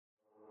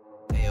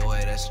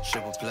that's a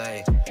triple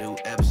play. New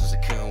episodes, I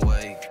couldn't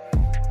wait.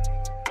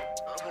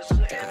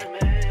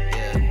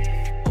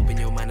 Yeah, open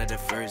your mind at the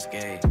first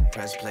gate.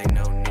 Press play,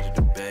 no need to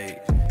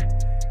debate.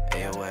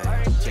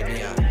 AOA, check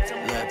me out.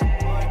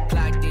 Look,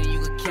 plugged in,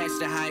 you can catch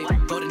the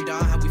hype. Golden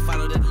Dawn, how we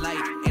follow the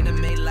light.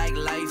 Anime like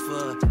life,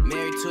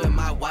 married to it,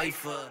 my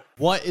wife.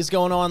 What is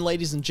going on,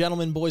 ladies and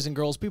gentlemen, boys and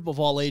girls, people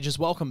of all ages?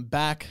 Welcome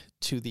back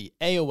to the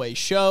AOA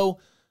show.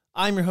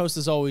 I'm your host,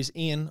 as always,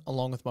 Ian,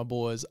 along with my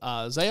boys,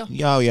 Isaiah.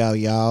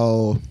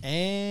 Yo.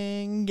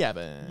 And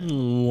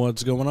Gavin.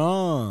 What's going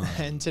on?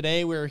 And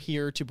today we're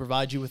here to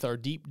provide you with our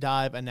deep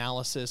dive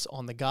analysis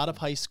on the God of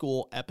High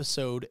School,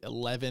 episode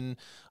 11.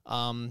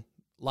 A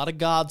lot of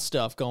God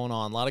stuff going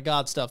on, a lot of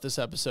God stuff this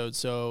episode,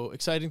 so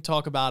exciting to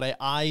talk about it.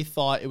 I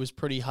thought it was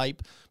pretty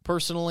hype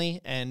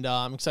personally, and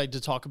I'm excited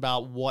to talk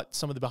about what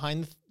some of the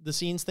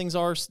behind-the-scenes things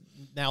are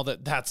now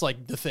that that's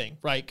like the thing,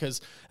 right?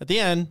 Because at the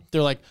end,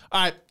 they're like,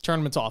 all right,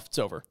 tournament's off, it's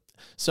over.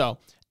 So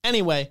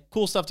anyway,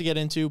 cool stuff to get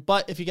into,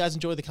 but if you guys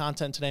enjoy the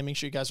content today, make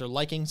sure you guys are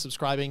liking,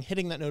 subscribing,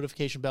 hitting that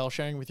notification bell,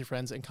 sharing with your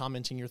friends, and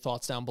commenting your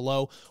thoughts down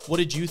below. What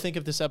did you think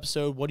of this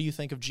episode? What do you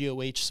think of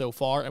GOH so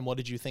far? And what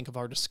did you think of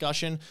our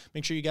discussion?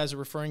 Make sure you guys are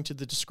referring to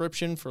the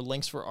description for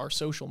links for our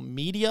social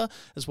media,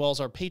 as well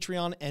as our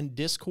Patreon and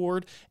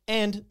Discord.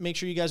 And make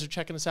sure you guys are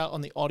checking us out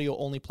on the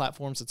audio-only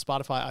platforms at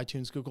Spotify,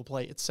 iTunes, Google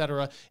Play,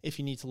 etc. if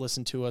you need to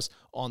listen to us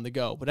on the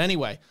go. But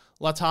anyway,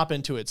 let's hop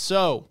into it.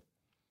 So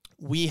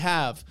we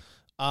have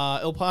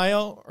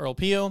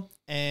Elpio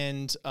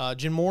and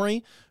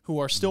Jinmori, who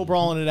are still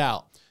brawling it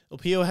out.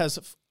 Elpio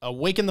has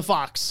awakened the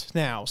fox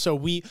now. So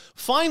we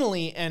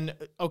finally, and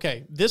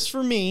okay, this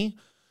for me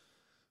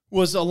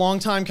was a long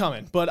time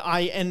coming, but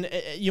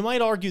you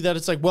might argue that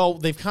it's like, well,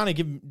 they've kind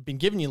of been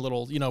giving you a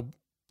little,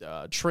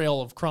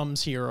 trail of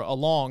crumbs here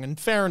along, and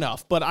fair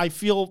enough. But I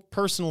feel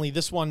personally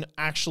this one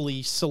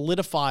actually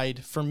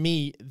solidified for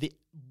me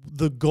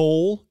the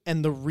goal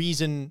and the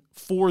reason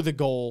for the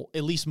goal,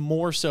 at least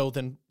more so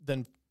than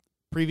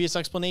previous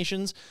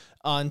explanations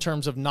in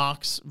terms of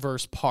Nox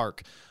versus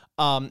Park.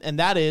 And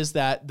that is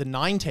that the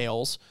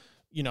Ninetales,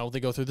 they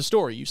go through the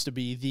story, used to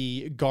be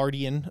the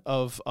guardian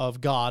of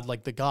God,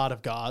 like the god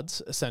of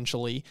gods,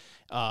 essentially,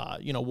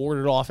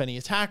 warded off any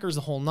attackers,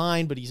 the whole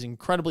nine, but he's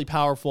incredibly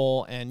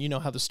powerful. And you know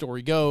how the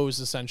story goes,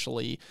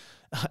 essentially,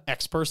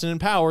 X person in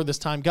power, this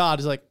time God,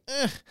 is like,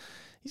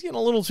 he's getting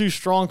a little too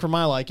strong for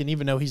my liking,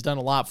 even though he's done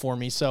a lot for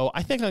me. So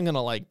I think I'm going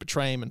to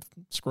betray him and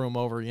screw him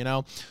over,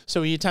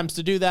 So he attempts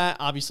to do that,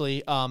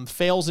 obviously,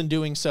 fails in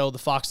doing so. The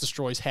fox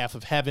destroys half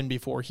of heaven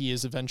before he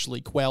is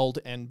eventually quelled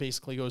and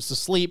basically goes to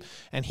sleep.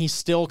 And he's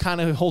still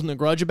kind of holding a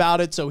grudge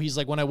about it. So he's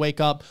like, when I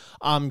wake up,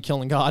 I'm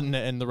killing God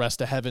and the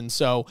rest of heaven.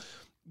 So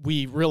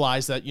we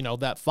realize that,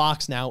 that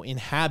fox now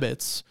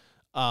inhabits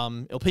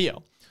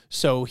Elpio.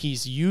 So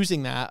he's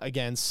using that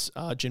against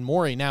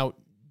Jinmori. Now,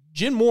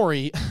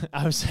 Jinmori,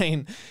 I was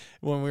saying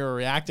when we were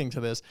reacting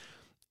to this,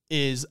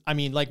 is,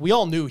 we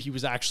all knew he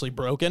was actually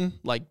broken,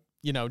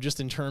 just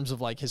in terms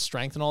of his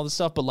strength and all this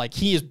stuff, but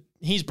he's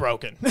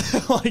broken.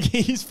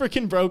 He's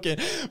freaking broken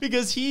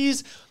because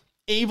he's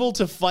able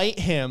to fight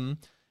him,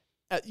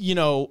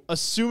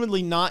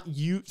 assumedly not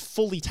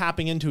fully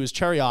tapping into his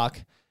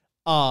Chariok,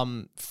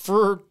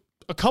 for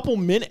a couple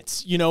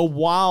minutes,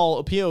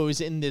 while Elpio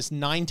is in this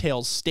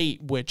Ninetales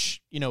state,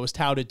 which, is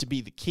touted to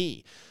be the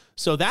key.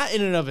 So that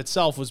in and of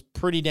itself was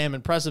pretty damn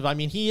impressive.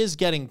 He is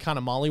getting kind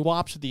of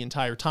mollywopped the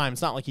entire time.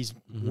 It's not like he's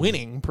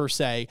winning per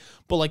se,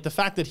 but the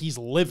fact that he's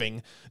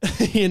living,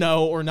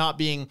 or not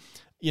being,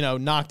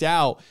 knocked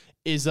out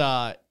is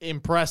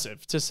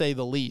impressive to say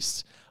the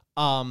least.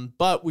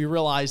 But we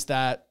realize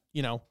that,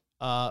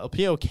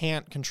 Elpio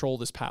can't control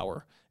this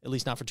power, at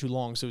least not for too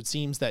long. So it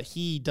seems that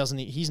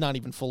he's not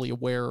even fully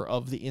aware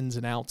of the ins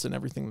and outs and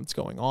everything that's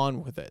going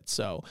on with it.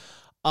 So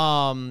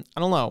I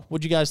don't know.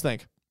 What'd you guys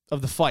think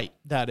of the fight,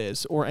 that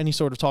is, or any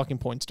sort of talking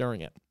points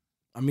during it?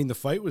 The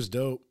fight was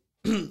dope.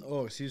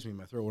 Oh, excuse me,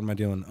 my throat. What am I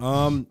doing?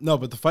 No,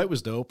 but the fight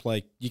was dope.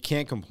 You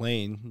can't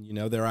complain.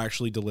 They're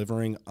actually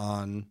delivering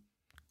on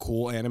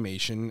cool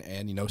animation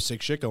and,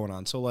 sick shit going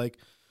on. So,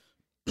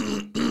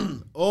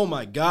 oh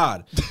my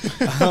God.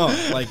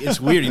 It's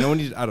weird.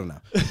 I don't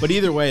know. But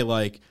either way,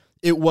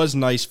 it was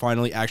nice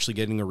finally actually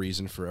getting a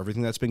reason for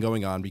everything that's been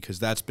going on, because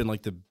that's been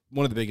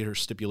one of the bigger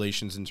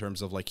stipulations in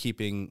terms of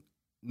keeping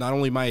not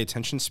only my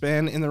attention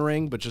span in the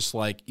ring, but just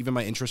even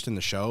my interest in the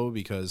show,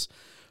 because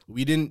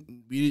we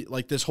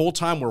this whole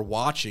time we're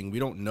watching, we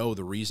don't know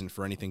the reason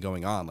for anything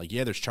going on.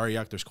 There's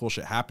Chariok, there's cool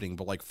shit happening,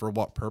 but for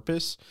what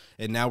purpose?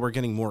 And now we're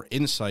getting more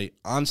insight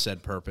on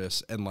said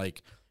purpose, and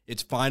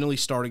it's finally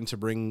starting to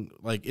bring,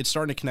 it's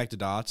starting to connect the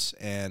dots,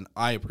 and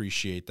I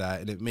appreciate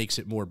that, and it makes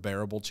it more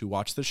bearable to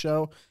watch the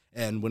show.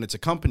 And when it's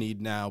accompanied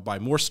now by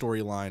more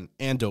storyline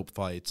and dope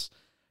fights,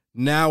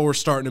 now we're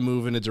starting to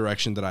move in a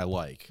direction that I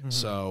like. Mm-hmm.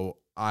 So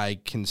I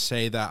can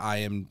say that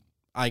I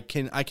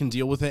can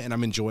deal with it, and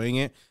I'm enjoying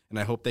it, and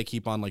I hope they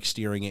keep on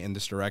steering it in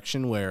this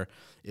direction where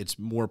it's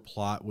more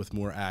plot with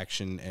more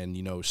action and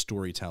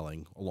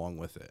storytelling along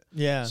with it.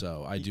 Yeah.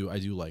 So I do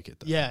like it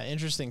though. Yeah,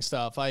 interesting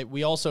stuff.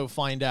 We also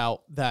find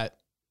out that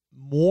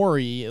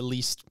Mori, at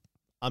least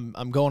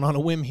I'm going on a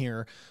whim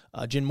here,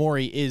 Jin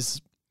Mori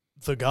is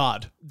the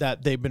god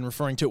that they've been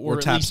referring to, or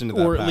taps into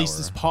that at least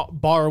is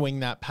borrowing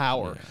that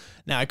power. Yeah.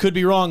 Now, I could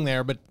be wrong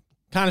there, but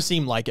kind of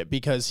seemed like it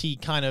because he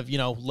kind of,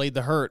 laid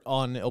the hurt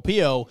on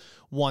Elpio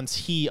once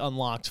he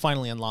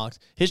finally unlocked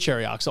his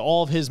Chariok. So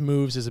all of his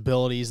moves, his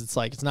abilities, it's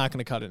like, it's not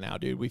going to cut it now,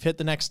 dude. We've hit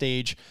the next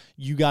stage.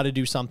 You got to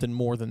do something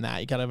more than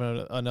that. You got to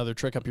have another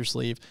trick up your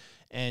sleeve.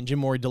 And Jin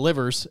Mori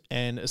delivers,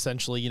 and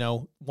essentially,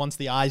 once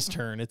the eyes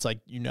turn, it's like,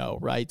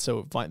 right?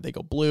 So they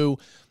go blue.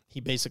 He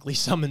basically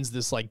summons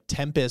this like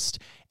Tempest,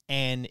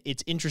 and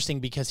it's interesting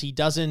because he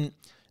doesn't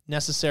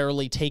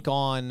necessarily take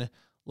on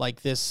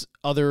like this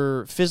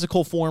other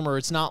physical form, or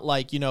it's not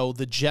like,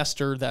 the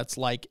Jester that's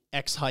like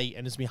X height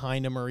and is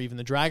behind him, or even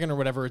the dragon or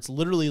whatever. It's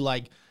literally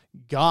like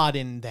God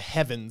in the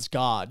heavens,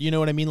 God. You know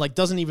what I mean? Like,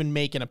 doesn't even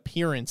make an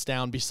appearance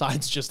down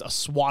besides just a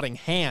swatting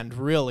hand,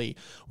 really,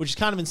 which is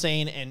kind of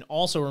insane, and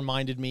also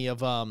reminded me of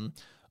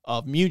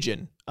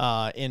Mugen,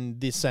 in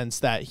the sense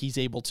that he's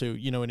able to,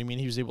 you know what I mean?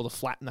 He was able to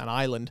flatten that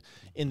island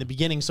in the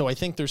beginning. So I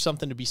think there's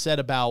something to be said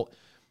about,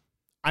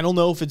 I don't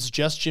know if it's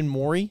just Jin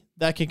Mori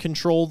that can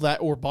control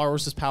that or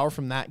borrows his power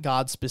from that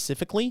god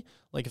specifically.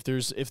 Like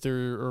if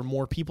there are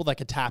more people that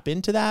could tap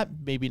into that,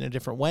 maybe in a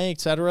different way,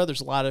 etc.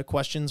 There's a lot of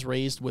questions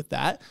raised with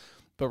that.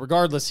 But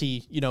regardless,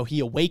 he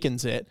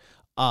awakens it,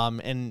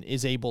 and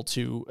is able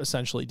to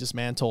essentially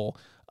dismantle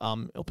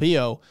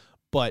Elpio.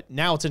 But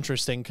now it's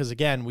interesting because,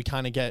 again, we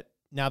kind of get,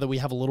 now that we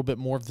have a little bit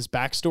more of this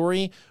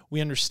backstory,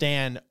 we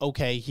understand,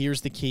 okay, here's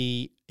the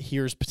key.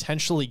 Here's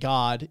potentially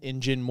God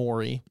in Jin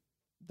Mori.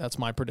 That's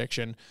my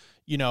prediction.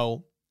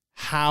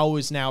 How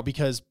is now,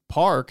 because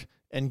Park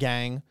and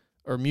gang,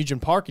 or Mugen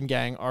Park and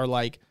gang are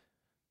like,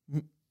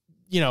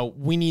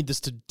 we need this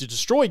to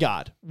destroy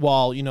God,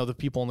 while, the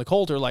people in the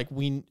cult are like,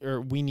 we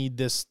need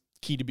this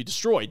key to be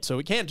destroyed so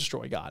it can't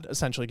destroy God,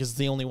 essentially, because it's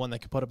the only one that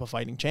can put up a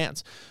fighting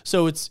chance.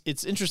 So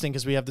it's interesting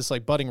because we have this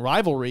like budding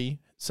rivalry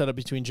set up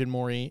between Jin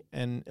Mori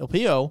and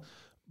Elpio,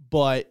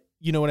 but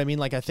you know what I mean?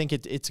 Like, I think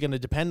it's going to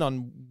depend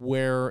on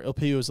where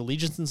Elpio's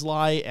allegiances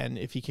lie and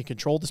if he can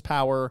control this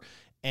power,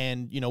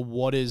 and,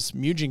 what is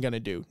Mugen going to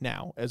do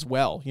now as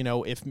well?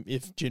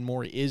 If Jin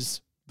Mori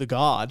is the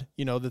god,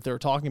 that they're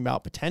talking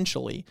about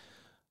potentially,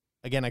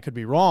 again, I could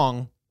be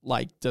wrong.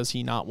 Like, does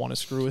he not want to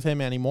screw with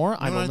him anymore?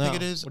 I don't know. I think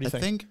it is. What do you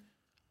think?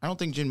 I don't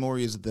think Jin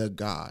Mori is the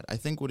god. I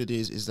think what it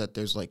is that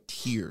there's like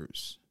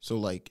tiers. So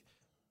like,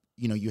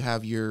 you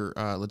have your,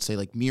 let's say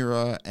like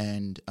Mira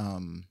and,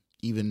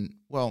 even,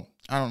 well,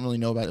 I don't really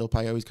know about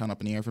Elpio. He's kind of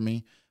up in the air for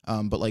me.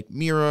 But like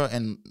Mira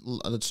and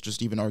let's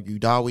just even argue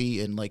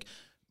Dawi and like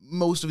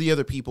most of the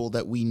other people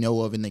that we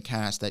know of in the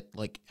cast that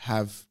like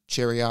have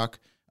Chariok,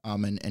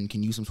 and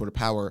can use some sort of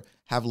power,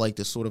 have like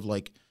this sort of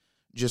like,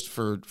 just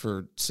for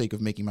sake of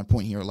making my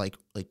point here, like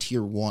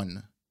tier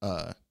 1,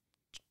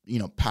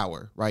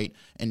 power, right?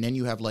 And then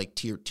you have like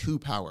tier 2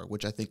 power,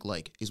 which I think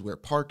like is where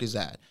Park is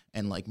at,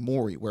 and like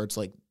Mori, where it's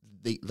like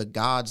the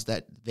gods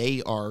that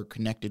they are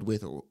connected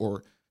with,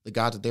 or the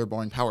gods that they're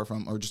borrowing power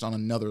from, are just on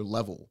another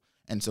level.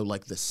 And so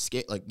like the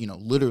scale, like,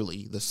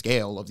 literally the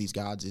scale of these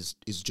gods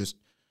is just,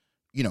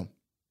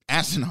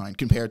 asinine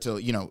compared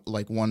to,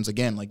 like ones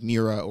again, like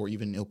Mira or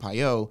even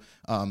Elpio,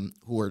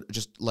 who are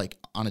just like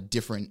on a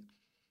different,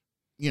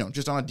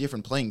 just on a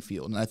different playing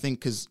field. And I think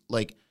because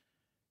like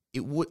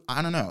it would,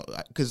 I don't know,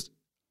 because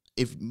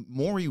if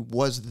Mori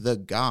was the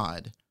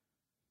god,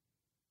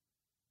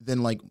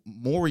 then like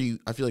Mori,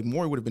 I feel like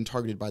Mori would have been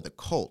targeted by the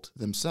cult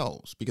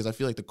themselves, because I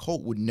feel like the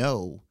cult would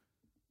know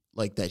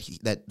like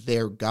that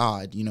their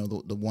god,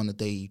 the one that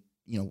they,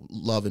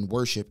 love and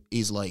worship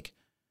is like,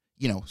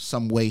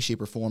 some way, shape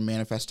or form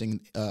manifesting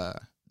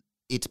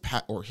its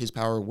or his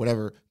power or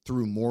whatever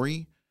through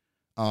Mori.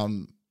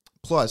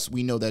 Plus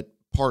we know that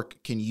Park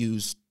can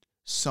use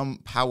some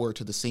power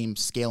to the same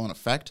scale and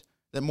effect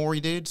that Mori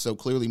did. So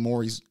clearly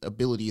Mori's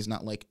ability is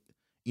not like,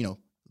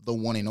 the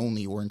one and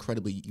only or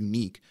incredibly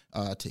unique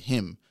to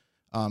him.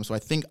 So I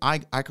think I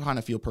kind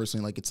of feel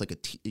personally like it's like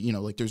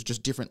like there's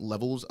just different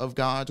levels of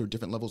gods or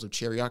different levels of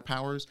Chariok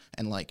powers.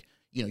 And like,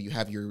 you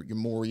have your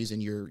Moris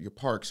and your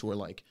Parks who are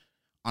like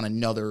on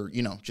another,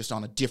 just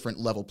on a different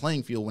level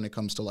playing field when it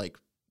comes to like,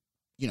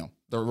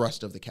 the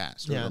rest of the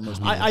cast. Yeah.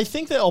 I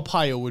think that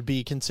Elpio would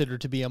be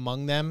considered to be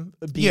among them,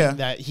 being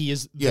that he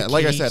is. Yeah.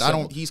 Like I said,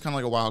 he's kind of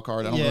like a wild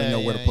card. I don't really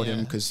know where to put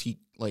him, because he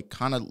like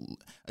kind of,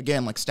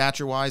 again, like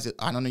stature wise,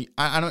 I don't know.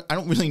 I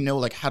don't really know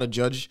like how to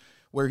judge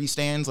where he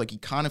stands. Like he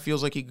kind of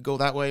feels like he could go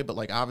that way, but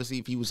like obviously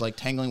if he was like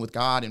tangling with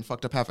God and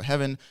fucked up half of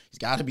heaven, he's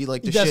got to be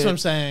like the shit. That's what I'm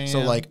saying. So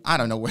like, I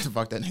don't know where the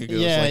fuck that nigga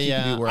goes.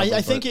 Yeah. Like, yeah.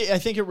 I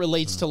think it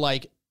relates to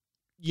like,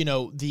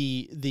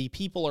 the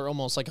people are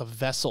almost like a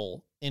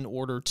vessel in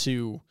order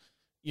to,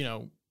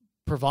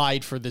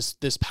 provide for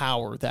this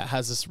power that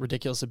has this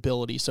ridiculous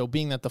ability. So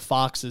being that the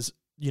Fox is,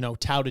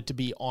 touted to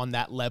be on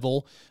that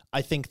level,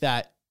 I think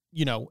that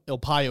El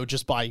Payo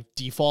just by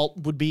default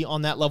would be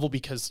on that level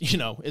because,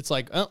 it's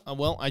like, oh,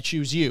 well, I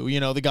choose you,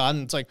 the god.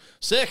 And it's like,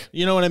 sick.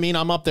 You know what I mean?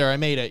 I'm up there. I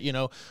made it,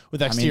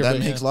 with X tier. That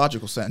makes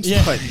logical sense.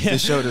 Yeah, but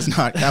this show does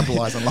not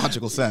capitalize on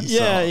logical sense.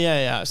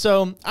 Yeah.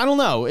 So I don't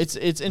know. It's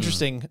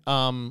interesting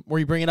where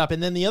you bring it up.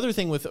 And then the other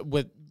thing with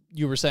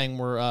you were saying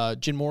where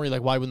Jin Mori,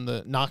 like, why wouldn't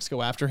the Nox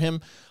go after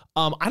him?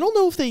 I don't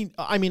know if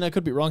I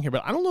could be wrong here,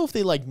 but I don't know if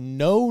they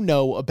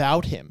know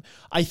about him.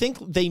 I think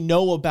they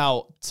know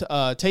about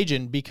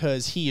Taejin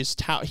because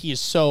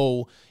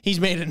he's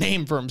made a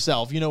name for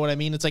himself. You know what I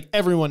mean? It's like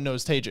everyone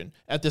knows Taejin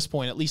at this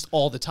point, at least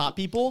all the top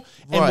people.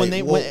 And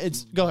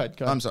right. Go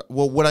ahead. I'm sorry.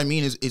 Well, what I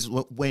mean is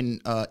when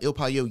Il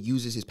Payo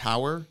uses his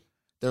power,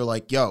 they're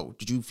like, yo,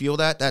 did you feel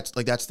that? That's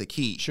the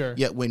key. Sure.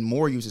 Yet when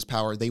Moore uses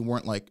power, they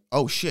weren't like,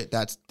 oh shit,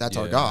 that's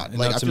our god. And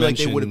Like, I feel like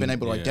they would have been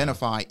able to yeah.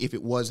 identify if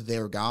it was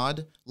their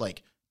god,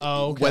 like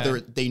okay. whether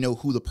they know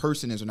who the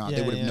person is or not. Yeah,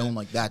 they would have yeah. known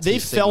like that's They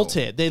his felt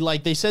signal.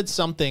 it. They said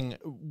something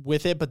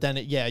with it, but then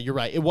you're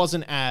right. It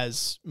wasn't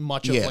as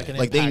much of Yeah, like an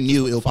like they impact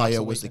knew as Il Fox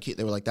Payo was the Awakening. key.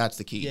 They were like, that's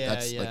the key. Yeah,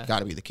 That's yeah. like got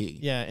to be the key.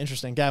 Yeah,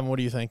 interesting. Gavin, what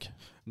do you think?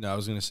 No, I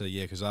was gonna say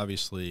because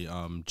obviously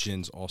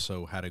Jin's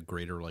also had a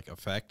greater like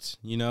effect.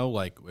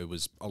 Like it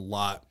was a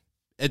lot.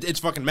 It's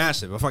fucking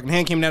massive. A fucking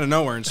hand came out of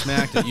nowhere and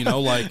smacked it.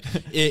 Like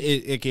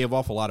it gave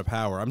off a lot of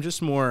power. I'm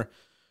just more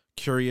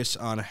curious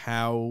on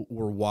how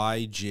or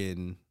why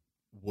Jin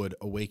would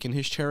awaken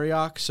his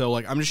Chariok. So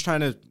like I'm just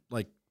trying to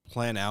like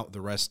plan out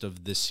the rest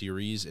of this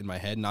series in my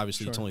head. And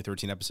obviously it's only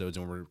 13 episodes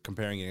and we're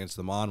comparing it against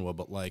the manhwa,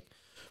 but like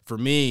for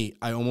me,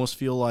 I almost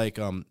feel like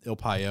Il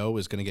Payo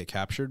is going to get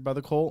captured by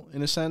the cult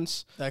in a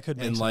sense. That could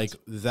make and sense. like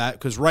that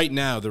because right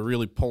now they're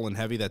really pulling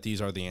heavy that these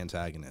are the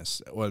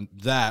antagonists. Or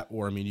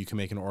you can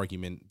make an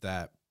argument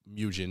that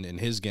Mujin and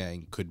his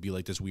gang could be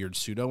like this weird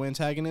pseudo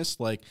antagonist,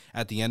 like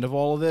at the end of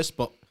all of this.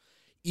 But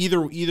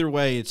either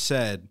way, it's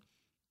said.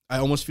 I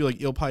almost feel like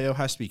Il Payo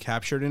has to be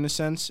captured in a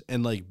sense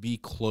and like be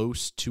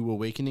close to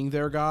awakening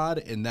their god,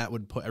 and that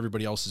would put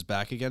everybody else's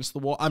back against the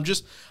wall.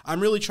 I'm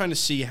really trying to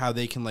see how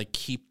they can like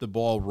keep the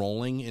ball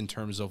rolling in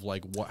terms of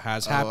like what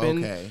has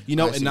happened, okay. I and see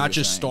not what you're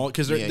just saying. stall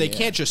because Yeah, they yeah.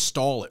 can't just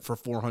stall it for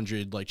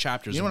 400 like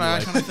chapters. You know and what be I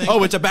like, kinda think?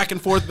 oh, it's a back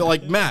and forth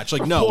like match.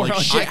 Like no, like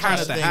 400 shit I kinda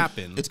has to think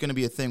happen. It's going to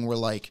be a thing where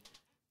like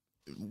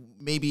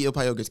maybe Il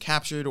Payo gets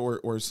captured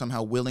or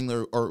somehow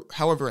willingly or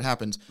however it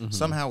happens,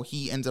 somehow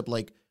he ends up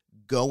like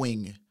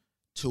going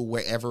to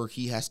wherever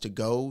he has to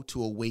go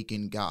to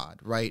awaken God,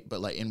 right? But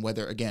like, and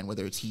whether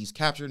it's he's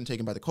captured and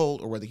taken by the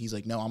cult or whether he's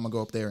like, no, I'm gonna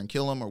go up there and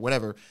kill him or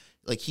whatever.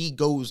 Like he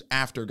goes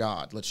after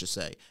God, let's just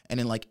say, and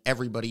then like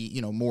everybody,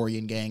 Mori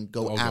and gang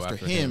go after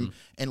him,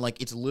 and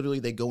like it's literally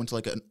they go into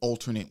like an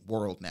alternate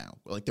world now,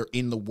 like they're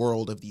in the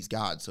world of these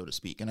gods, so to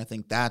speak. And I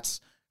think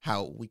that's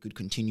how we could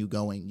continue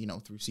going,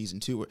 through season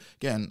 2.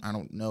 Again, I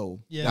don't know.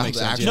 Yeah, how makes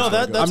the sense. actual No, show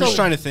that's goes. I'm just all-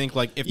 trying to think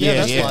like if Yeah,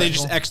 that's they logical.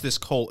 just X this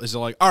cult, is it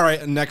like all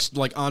right, next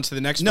like on to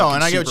the next? No, fucking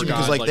and I get what you super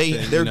mean because god, like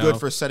thing, they're good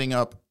for setting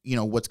up,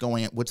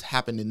 what's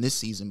happened in this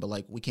season, but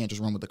like we can't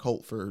just run with the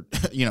cult for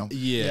Yeah.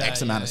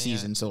 X amount of yeah.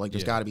 seasons. So like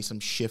there's Yeah. got to be some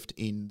shift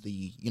in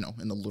the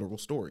in the literal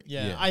story.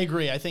 Yeah, Yeah. I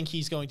agree. I think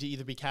he's going to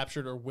either be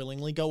captured or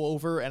willingly go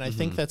over, and I Mm-hmm.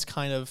 think that's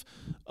kind of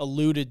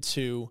alluded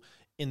to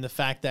in the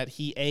fact that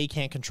he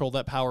can't control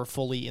that power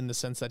fully in the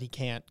sense that he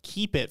can't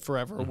keep it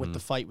forever Mm-hmm. with the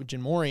fight with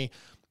Jin Mori,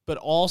 but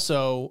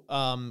also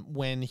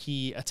when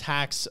he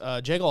attacks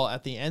Jegal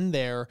at the end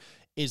there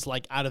is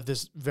like out of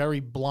this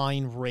very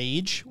blind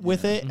rage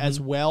with it Mm-hmm.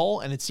 as well,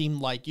 and it seemed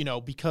like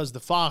because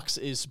the fox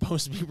is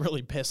supposed to be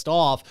really pissed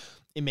off,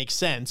 it makes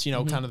sense,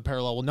 Mm-hmm. kind of the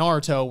parallel with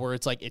Naruto where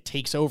it's like it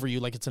takes over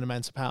you like it's an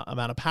immense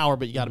amount of power,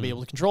 but you got to be Mm-hmm.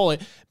 able to control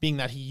it, being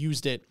that he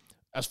used it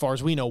as far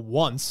as we know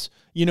once.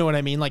 You know what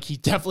I mean? Like he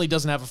definitely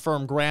doesn't have a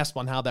firm grasp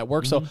on how that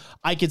works. So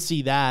I could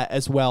see that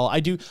as well. I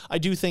do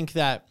think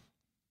that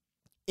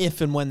if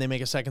and when they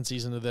make a second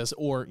season of this,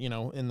 or in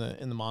the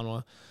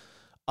manhwa,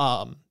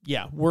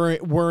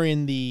 we're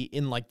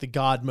in like the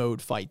god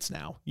mode fights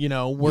now,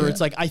 where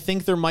it's like I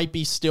think there might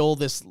be still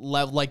this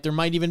level, like there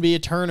might even be a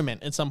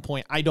tournament at some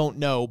point. I don't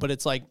know, but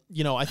it's like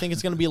I think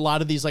it's going to be a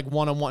lot of these like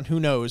one-on-one. Who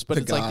knows? But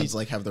The it's gods like these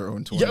like have their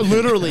own yeah, tournament.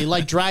 literally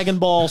like Dragon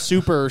Ball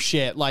Super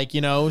shit, like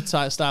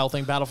style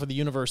thing, Battle for the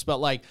Universe. But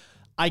like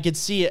I could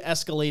see it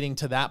escalating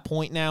to that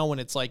point now when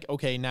it's like,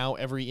 okay, now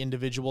every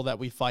individual that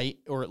we fight,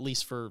 or at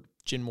least for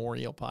Jin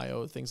Mori, Il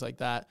Payo, things like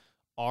that,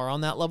 are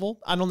on that level.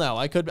 I don't know.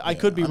 I could be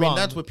wrong. I mean,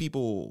 that's what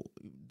people,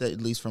 that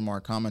at least from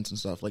our comments and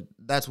stuff, like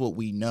that's what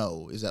we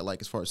know is that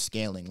like as far as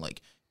scaling,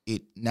 like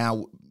it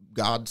now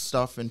God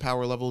stuff and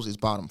power levels is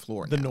bottom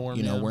floor. The now. norm,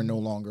 yeah. We're no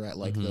longer at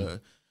like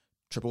the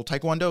triple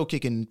taekwondo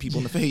kicking people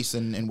in the face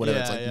and whatever.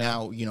 Yeah, it's like yeah.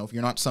 now, if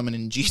you're not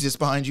summoning Jesus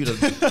behind you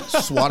to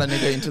swat a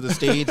nigga into the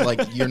stage,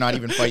 like you're not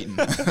even fighting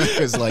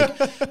because like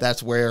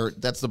that's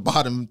the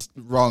bottom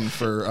rung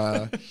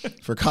for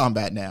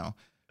combat now.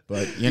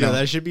 But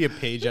that should be a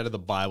page out of the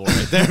Bible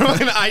right there.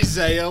 Like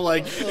Isaiah,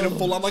 like in a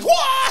full on, like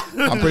what?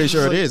 I'm pretty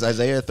sure it is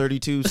Isaiah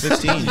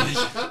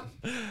 32:16.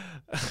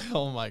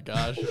 oh my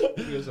gosh. You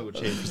guys have a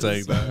change for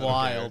saying that.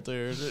 Wild,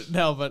 dude.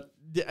 No, but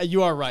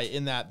You are right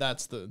in that.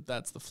 That's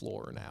the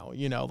floor now.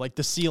 You know, like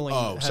the ceiling.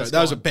 Oh, has sorry,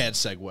 that was a gone- bad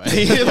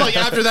segue. Like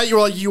after that, you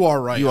were like, "You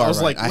are right." You are I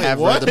was right. like, I "Wait, have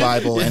what?" read the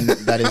Bible, and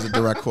that is a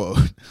direct quote.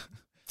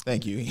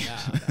 Thank you.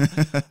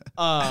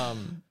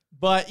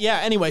 But yeah,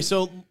 anyway,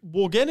 so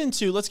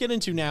let's get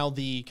into now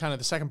the kind of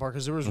the second part,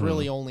 because there was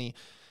really only,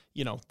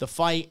 you know, the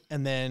fight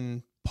and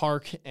then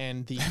Park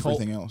and the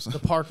Everything else. the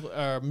Park,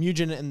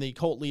 Mugen and the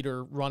cult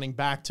leader running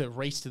back to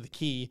race to the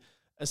key,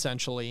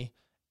 essentially,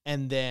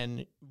 and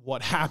then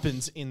what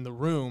happens in the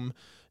room.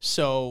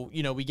 So,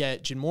 you know, we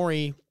get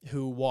Jinmori,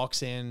 who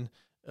walks in.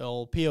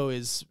 El Pio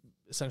is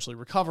essentially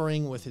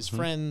recovering with his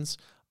friends.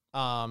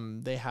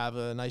 They have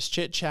a nice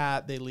chit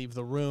chat. They leave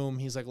the room.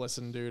 He's like,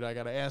 "Listen, dude, I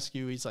got to ask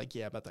you." He's like,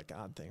 "Yeah, about that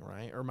God thing,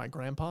 right? Or my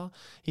grandpa?"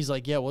 He's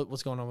like, "Yeah,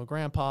 what's going on with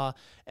grandpa?"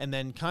 And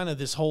then kind of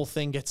this whole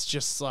thing gets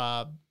just,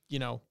 you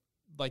know,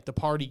 like the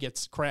party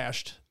gets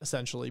crashed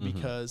essentially,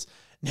 because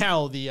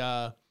now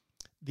the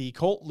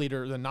cult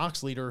leader, the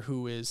Nox leader,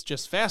 who is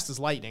just fast as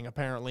lightning,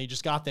 apparently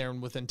just got there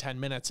within 10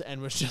 minutes and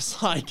was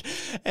just like,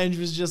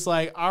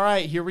 "All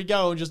right, here we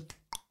go." Just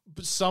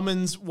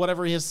summons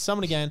whatever he has to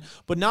summon again.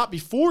 But not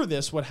before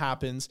this. What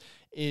happens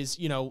is,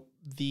 you know,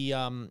 the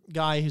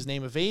guy whose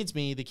name evades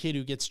me, the kid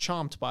who gets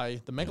chomped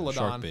by the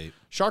megalodon,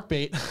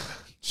 Sharkbait.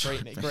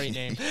 Great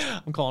name.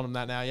 I'm calling him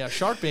that now. Yeah,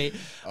 Sharkbait.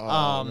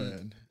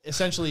 Man.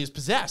 Essentially is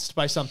possessed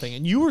by something.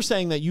 And you were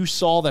saying that you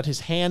saw that his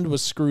hand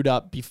was screwed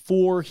up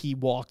before he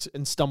walked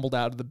and stumbled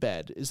out of the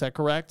bed. Is that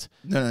correct?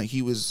 No,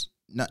 he was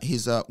not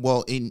his.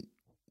 During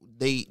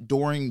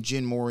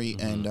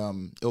Jinmori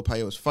and Il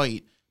Payo's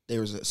fight,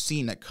 there was a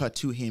scene that cut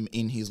to him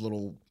in his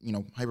little, you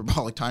know,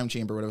 hyperbolic time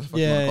chamber, whatever the fuck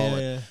you want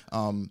to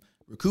call it,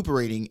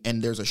 recuperating.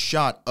 And there's a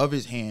shot of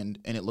his hand,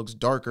 and it looks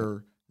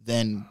darker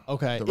than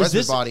the rest of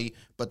his body.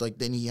 But like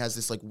then he has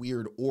this like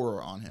weird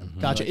aura on him.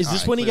 Gotcha. Like, Is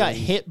this when he got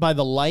hit by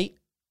the light?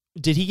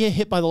 Did he get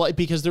hit by the light?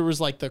 Because there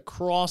was like the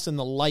cross and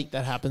the light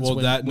that happens. Well,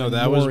 when that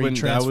Mori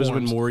was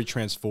when Mori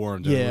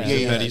transformed. Yeah.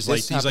 That he's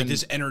like happened-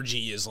 this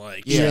energy is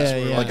like like that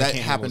I can't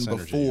handle happened this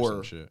energy or before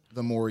some shit.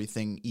 the Mori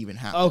thing even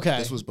happened. Okay.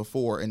 This was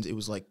before, and it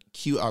was like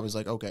cute. I was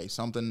like, okay,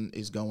 something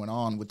is going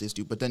on with this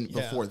dude. But then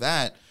before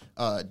that,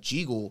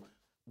 Jeagle,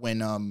 when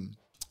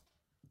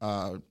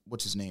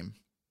what's his name?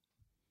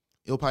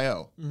 Il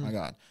Payo. My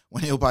God,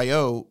 when Il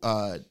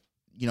Payo,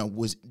 you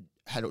know,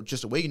 had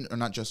just awakened, or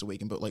not just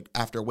awakened, but like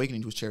after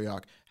awakening to his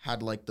Chariot,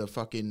 had like the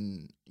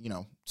fucking, you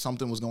know,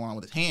 something was going on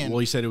with his hand. Well,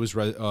 he said it was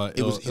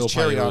his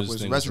Chariot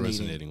was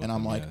resonating, with and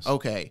I'm him, like, yes.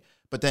 okay.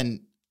 But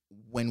then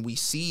when we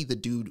see the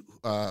dude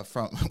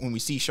when we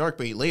see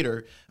Sharkbait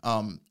later,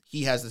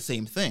 he has the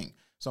same thing.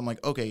 So I'm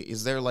like, okay,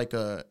 is that like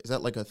a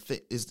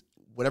is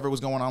whatever was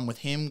going on with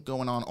him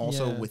going on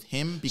also with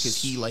him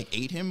because he like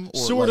ate him? Or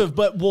sort like, of,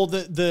 but well,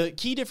 the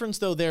key difference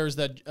though there is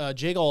that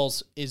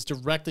Jiggal's is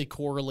directly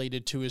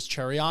correlated to his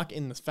Chariot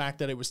in the fact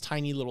that it was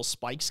tiny little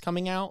spikes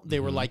coming out. They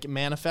were like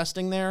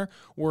manifesting there,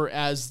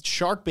 whereas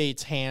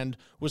Sharkbait's hand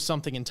was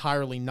something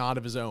entirely not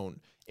of his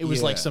own. It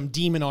was like some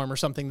demon arm or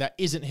something that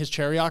isn't his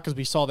Chariot, because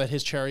we saw that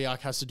his Chariot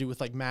has to do with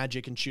like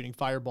magic and shooting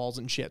fireballs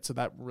and shit. So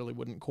that really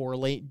wouldn't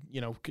correlate. You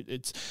know,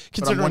 it's considering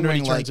but I'm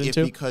wondering, what he turns like, if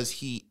into. because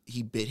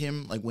he bit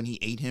him, like when he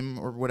ate him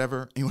or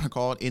whatever you want to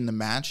call it in the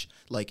match,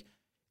 like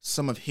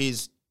some of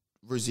his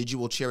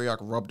residual Chariot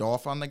rubbed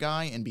off on the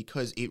guy, and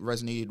because it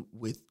resonated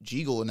with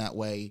Jeagle in that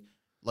way,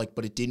 like,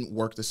 but it didn't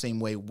work the same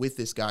way with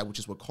this guy, which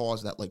is what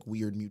caused that like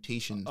weird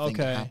mutation thing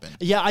to happen.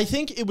 Yeah, I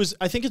think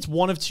it's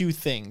one of two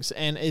things,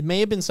 and it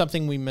may have been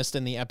something we missed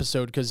in the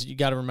episode, because you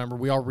got to remember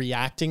we are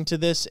reacting to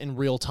this in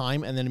real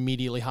time and then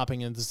immediately hopping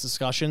into this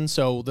discussion.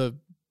 So the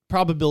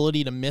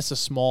probability to miss a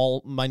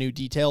small, minute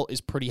detail is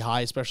pretty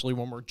high, especially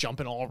when we're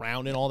jumping all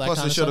around and all that. Plus,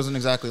 kind the of show stuff. doesn't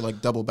exactly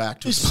like double back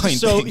to explain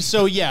So things.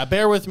 yeah,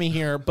 bear with me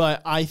here,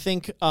 but I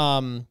think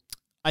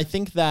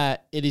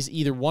that it is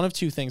either one of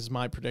two things, is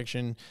my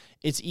prediction.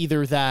 It's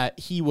either that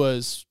he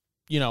was,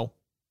 you know,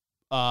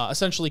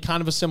 essentially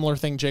kind of a similar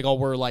thing, Jiggle,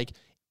 where like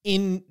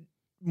in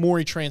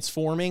Mori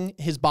transforming,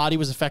 his body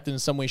was affected in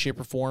some way, shape,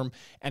 or form,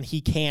 and he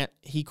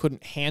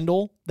couldn't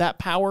handle that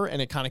power, and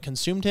it kind of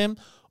consumed him.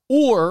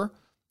 Or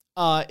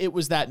it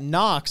was that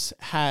Nox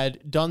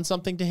had done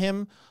something to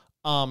him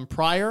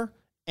prior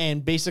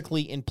and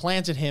basically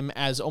implanted him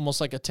as almost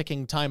like a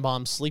ticking time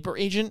bomb sleeper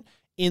agent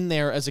in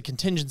there as a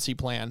contingency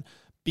plan,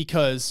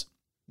 because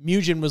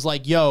Mugen was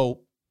like,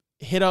 yo,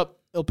 hit up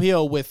Il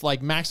Pio with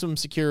like maximum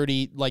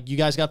security. Like, you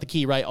guys got the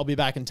key, right? I'll be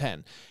back in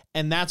 10.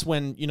 And that's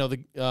when, you know,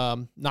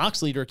 the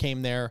Nox leader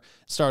came there,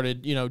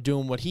 started, you know,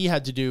 doing what he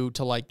had to do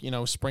to like, you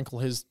know, sprinkle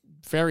his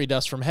fairy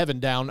dust from heaven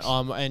down.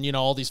 And, you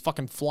know, all these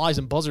fucking flies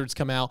and buzzards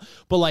come out.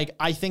 But like,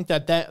 I think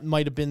that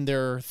might have been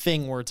their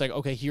thing where it's like,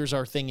 okay, here's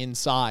our thing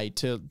inside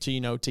to you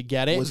know, to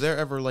get it. Was there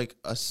ever like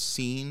a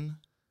scene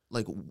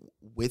like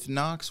with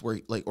Nox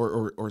where like,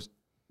 or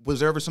was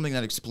there ever something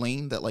that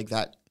explained that like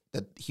that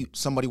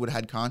somebody would have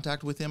had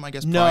contact with him, I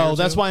guess. No,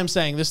 that's why I'm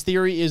saying this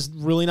theory is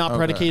really not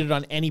predicated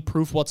on any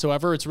proof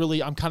whatsoever. It's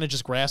really, I'm kind of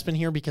just grasping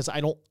here because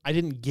I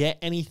didn't get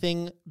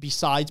anything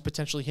besides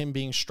potentially him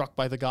being struck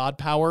by the god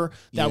power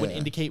that would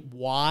indicate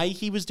why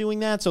he was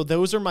doing that. So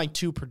those are my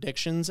two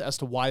predictions as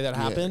to why that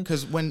happened.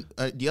 Because when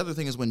the other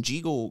thing is when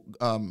Jeagle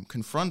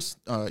confronts,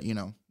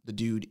 the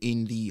dude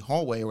in the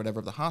hallway or whatever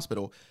of the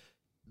hospital,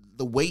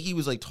 the way he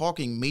was like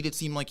talking made it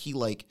seem like he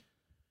like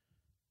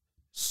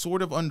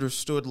sort of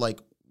understood like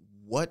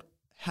what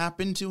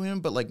happened to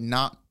him, but like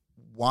not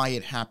why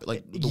it happened.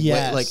 Like the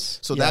way, like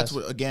so that's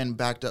what again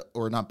backed up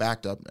or not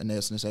backed up, and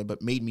this to say,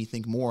 but made me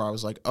think more. I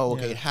was like, oh,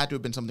 okay, it had to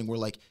have been something where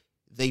like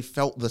they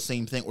felt the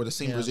same thing or the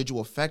same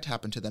residual effect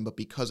happened to them, but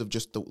because of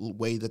just the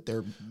way that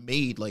they're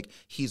made, like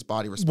his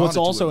body responded. What's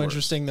also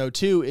interesting though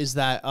too is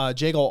that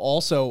Jeagle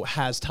also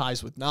has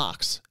ties with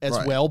Nox as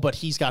well, but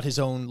he's got his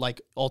own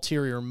like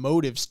ulterior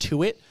motives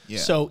to it. Yeah.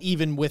 So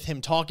even with him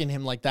talking to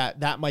him like that,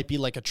 that might be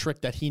like a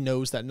trick that he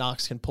knows that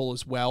Nox can pull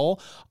as well.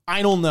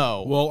 I don't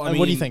know. Well, I mean,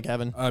 what do you think,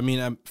 Evan? I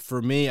mean,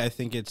 for me, I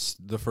think it's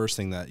the first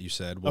thing that you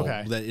said. Well,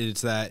 that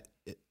it's that.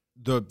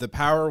 The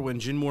power, when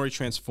Jin Mori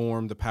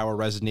transformed, the power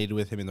resonated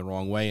with him in the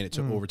wrong way, and it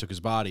overtook his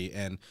body.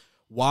 And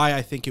why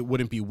I think it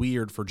wouldn't be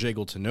weird for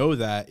Jeagle to know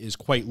that is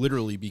quite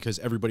literally because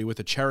everybody with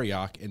a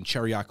Cheriok and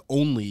Cheriok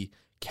only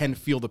can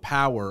feel the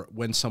power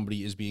when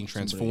somebody is being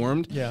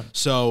transformed. Yeah.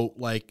 So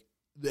like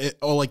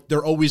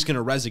they're always going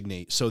to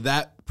resonate. So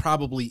that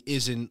probably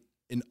isn't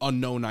an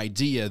unknown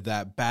idea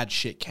that bad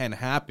shit can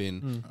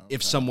happen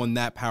if someone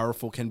that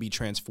powerful can be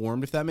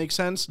transformed, if that makes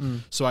sense.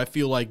 So I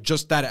feel like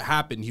just that it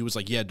happened, he was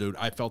like, yeah, dude,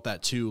 I felt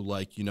that too.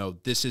 Like,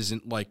 this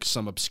isn't like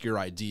some obscure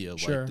idea.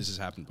 Like this has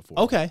happened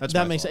before. Okay.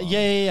 That makes sense.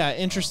 Yeah.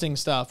 Interesting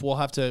stuff. We'll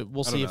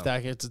see if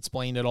that gets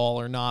explained at all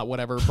or not,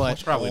 whatever. But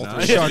it's probably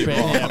not.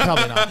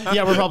 Probably not.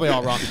 Yeah, we're probably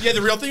all wrong. Yeah,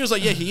 the real thing was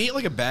like, yeah, he ate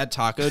like a bad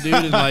taco, dude,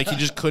 and like he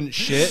just couldn't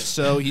shit,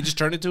 so he just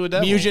turned into a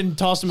devil. Mugen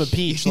tossed him a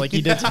peach like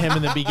he did to him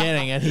in the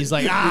beginning, and he's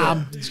like,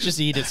 just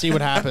eat it, see what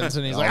happens.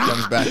 And he's like,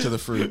 comes back to the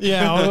fruit.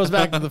 Yeah, it goes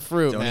back to the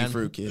fruit, Don't man. eat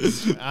fruit,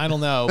 kids. I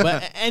don't know.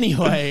 But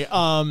anyway,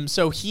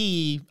 so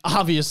he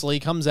obviously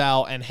comes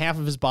out and half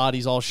of his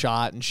body's all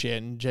shot and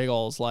shit. And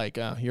Jeagle's like,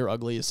 you're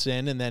ugly as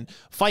sin. And then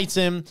fights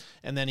him.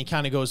 And then he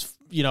kind of goes,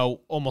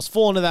 almost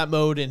full into that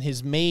mode. And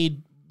his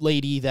maid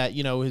lady that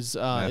his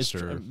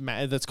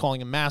that's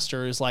calling him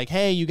master is like,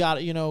 hey, you got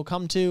to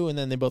come to, and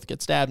then they both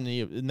get stabbed,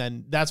 and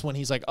then that's when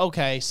he's like,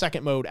 okay,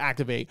 second mode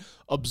activate,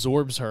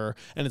 absorbs her,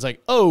 and it's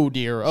like, oh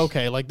dear,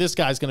 okay, like this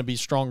guy's gonna be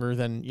stronger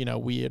than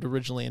we had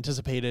originally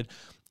anticipated.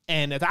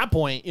 And at that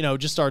point,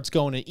 just starts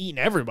going and eating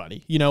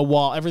everybody,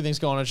 while everything's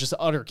going on, it's just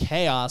utter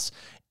chaos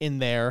in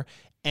there.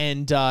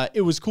 And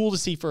it was cool to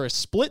see for a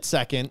split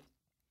second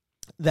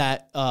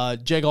that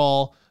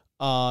Jeagle,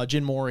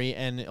 Jin Mori,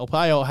 and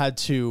Elpaio had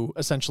to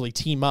essentially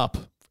team up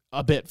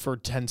a bit for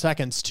 10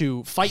 seconds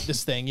to fight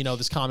this thing,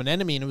 this common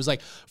enemy. And it was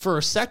like, for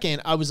a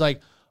second, I was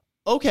like,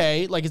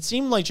 okay, like it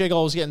seemed like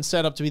Jeagle was getting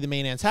set up to be the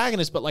main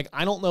antagonist, but like,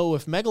 I don't know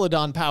if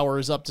Megalodon power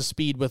is up to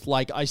speed with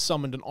like, I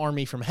summoned an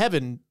army from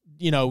heaven,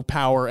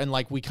 power. And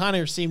like, we kind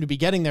of seem to be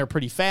getting there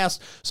pretty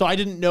fast. So I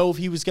didn't know if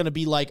he was going to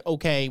be like,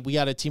 okay, we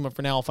got to team up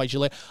for now. I'll fight you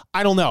later.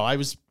 I don't know. I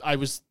was,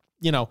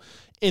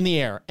 in the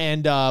air.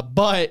 And,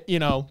 but,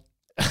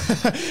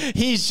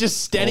 he's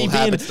just steady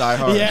being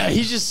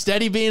he's just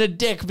steady being a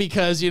dick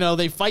because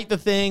they fight the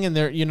thing and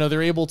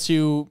they're able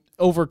to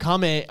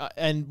overcome it,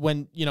 and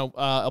when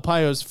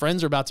Elpaio's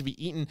friends are about to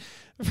be eaten,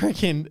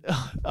 freaking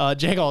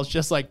Jeagle is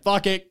just like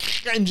fuck it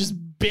and just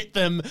bit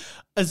them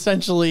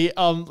essentially,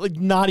 like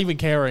not even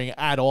caring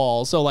at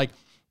all. So like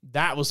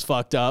that was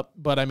fucked up,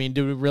 but I mean,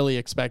 do we really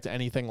expect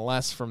anything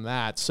less from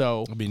that?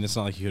 So I mean, it's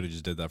not like you could have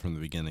just did that from the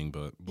beginning,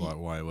 but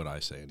why would I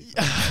say anything?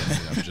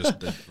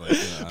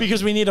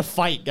 Because we need a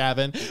fight,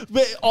 Gavin.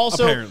 But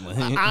also, apparently,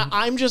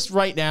 I'm just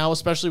right now,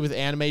 especially with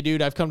anime,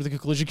 dude. I've come to the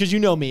conclusion, because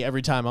me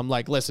every time. I'm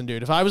like, listen,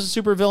 dude, if I was a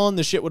super villain,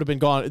 this shit would have been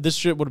gone. This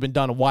shit would have been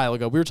done a while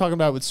ago. We were talking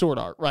about it with Sword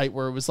Art, right?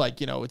 Where it was like,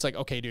 it's like,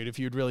 okay, dude, if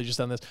you'd really just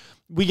done this,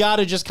 we got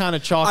to just kind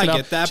of chalk it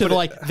up to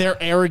like they're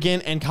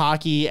arrogant and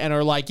cocky and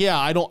are like, yeah,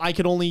 I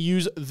could only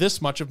use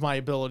this much of my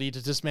ability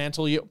to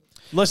dismantle you.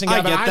 Listen,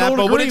 Gavin, I get that,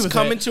 but when it's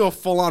coming to a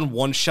full-on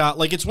one-shot,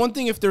 like it's one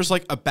thing if there's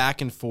like a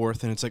back and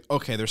forth and it's like,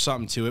 okay, there's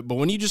something to it, but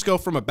when you just go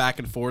from a back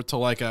and forth to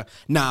like a,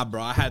 nah,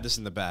 bro, I had this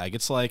in the bag,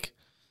 it's like...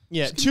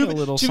 Yeah,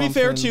 to be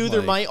fair, too,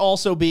 there might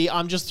also be,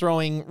 I'm just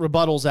throwing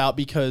rebuttals out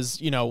because,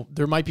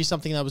 there might be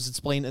something that was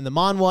explained in the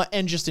manhwa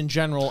and just in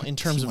general in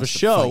terms of a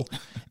show.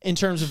 In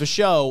terms of a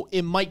show,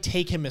 it might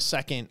take him a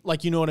second,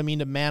 like, you know what I mean,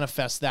 to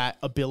manifest that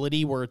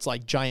ability where it's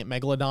like giant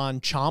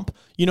megalodon chomp.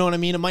 You know what I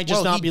mean? It might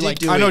just not be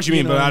like... I know what you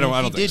mean, but I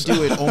don't think so. He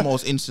did do it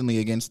almost instantly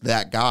against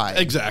that guy.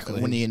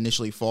 Exactly. When he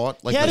initially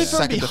fought. Like, the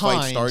second the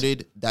fight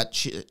started, that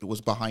shit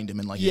was behind him.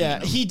 And like,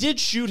 he did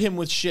shoot him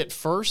with shit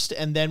first,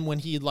 and then when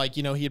he, like,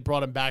 he had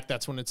brought him back,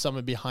 that's when it's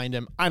summoned behind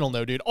him. I don't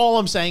know, dude. All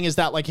I'm saying is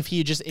that, like, if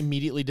he just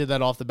immediately did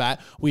that off the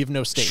bat, we have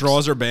no stakes.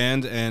 Straws are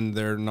banned and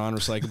they're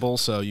non-recyclable,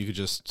 so you could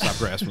just stop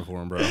grasping for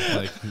them, bro.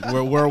 Like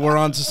we're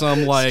onto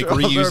some like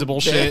Straws are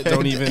reusable shit. banned.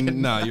 Don't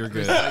even. No, you're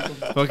good.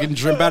 Fucking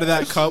drip out of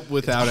that cup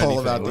without All anything.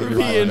 about the We're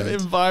being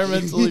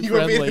environmentally You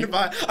were being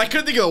friendly. I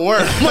couldn't think of a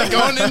word. I'm like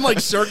going in like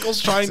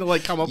circles trying to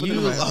like come up with You it.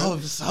 in my head.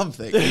 love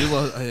something.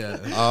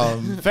 Yeah.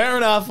 Fair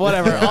enough.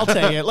 Whatever. I'll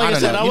take it. Like I,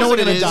 don't said, know. I You know wasn't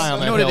what going it to is? die on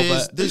You know that what it hill,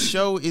 is? but This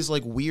show is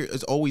like weird.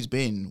 It's always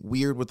been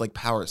weird with like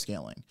power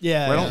scaling.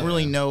 Yeah, Where I yeah, don't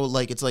really know.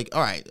 Like it's like,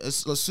 all right,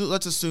 let's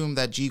assume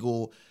that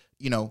Jeagle,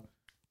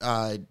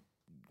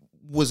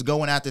 was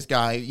going at this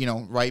guy,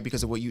 right,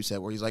 because of what you said,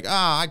 where he's like,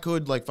 I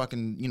could like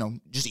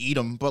fucking, just eat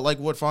him, but like,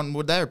 what fun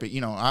would there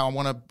be? I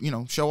want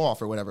to, show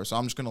off or whatever, so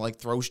I'm just gonna like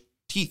throw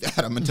teeth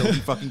at him until he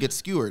fucking gets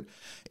skewered.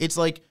 It's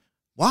like,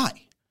 why?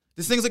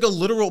 This thing's like a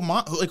literal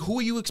like, who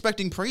are you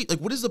expecting prey? Like,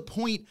 what is the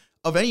point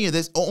of any of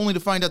this? Only to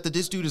find out that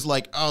this dude is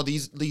like, oh,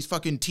 these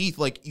fucking teeth,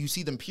 like you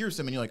see them pierce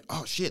him, and you're like,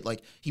 oh shit,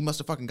 like he must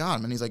have fucking got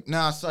him, and he's like,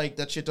 nah, psych,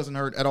 that shit doesn't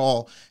hurt at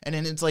all. And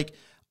then it's like,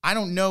 I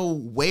don't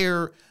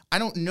know.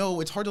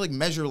 It's hard to like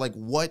measure like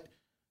what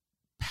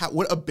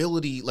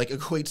ability like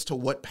equates to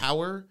what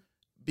power,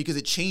 because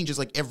it changes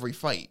like every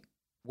fight.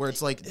 Where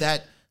it's like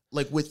that,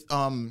 like with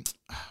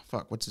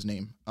what's his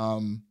name?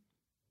 The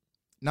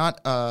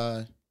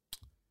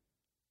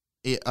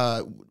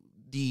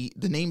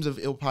names of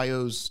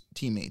Ilpayo's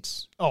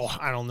teammates. oh,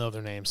 I don't know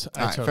their names.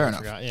 I right, totally fair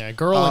enough. forgot. Yeah,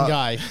 girl and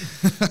guy.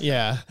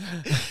 Yeah.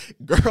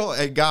 Girl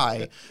and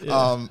guy.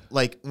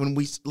 Like when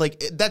we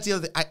like that's the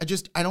other thing.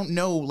 I don't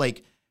know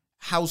like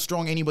how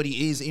strong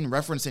anybody is in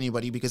reference to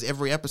anybody, because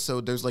every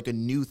episode there's like a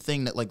new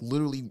thing that like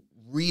literally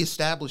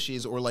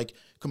reestablishes or like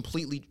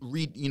completely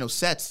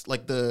sets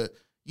like the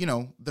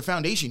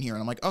foundation here.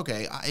 And I'm like,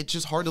 okay, it's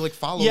just hard to like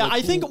follow. Yeah, like,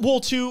 I think, well,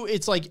 too,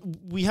 it's like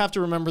we have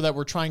to remember that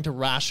we're trying to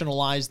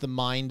rationalize the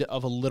mind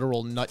of a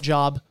literal nut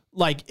job.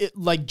 Like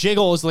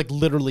Jiggle is like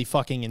literally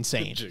fucking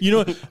insane.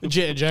 Jiggle,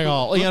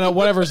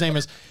 whatever his name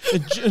is.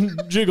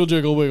 Jiggle,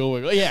 wiggle,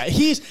 wiggle. Yeah,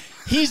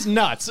 he's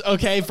nuts,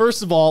 okay?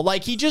 First of all,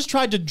 like he just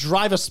tried to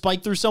drive a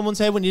spike through someone's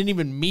head when he didn't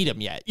even meet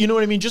him yet. You know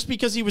what I mean? Just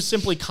because he was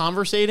simply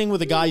conversating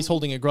with a guy he's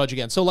holding a grudge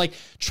against. So like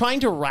trying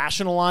to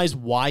rationalize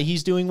why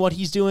he's doing what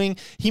he's doing,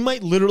 he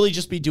might literally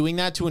just be doing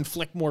that to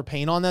inflict more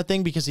pain on that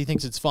thing because he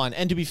thinks it's fun.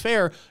 And to be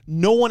fair,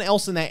 no one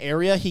else in that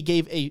area he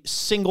gave a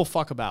single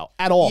fuck about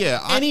at all.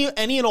 Yeah, any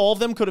and all of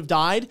them could have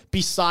died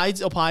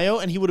besides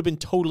Ilpayo, and he would have been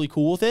totally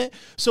cool with it.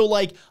 So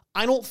like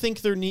I don't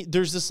think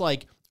there's this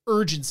like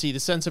urgency,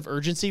 the sense of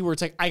urgency where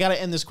it's like, I got to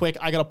end this quick.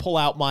 I got to pull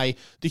out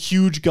the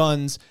huge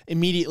guns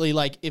immediately.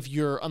 Like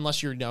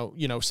unless you're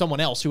someone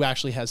else who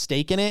actually has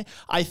stake in it.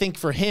 I think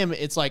for him,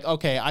 it's like,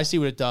 okay, I see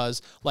what it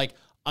does. Like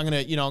I'm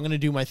going to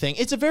do my thing.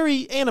 It's a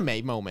very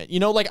anime moment,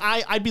 like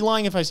I'd be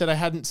lying if I said I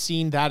hadn't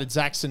seen that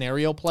exact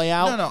scenario play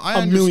out. No,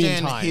 I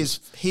understand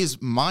his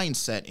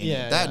mindset in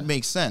it. That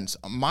makes sense.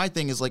 My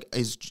thing is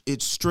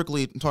it's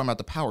strictly talking about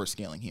the power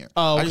scaling here.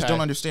 Oh, okay. I just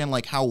don't understand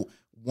like how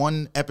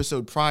one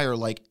episode prior,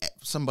 like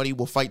somebody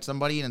will fight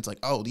somebody and it's like,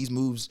 oh, these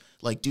moves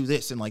like do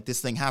this and like this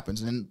thing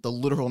happens. And then the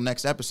literal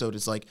next episode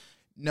is like,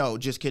 no,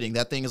 just kidding.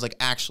 That thing is like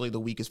actually the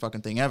weakest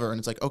fucking thing ever. And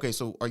it's like, okay,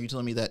 so are you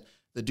telling me that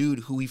the dude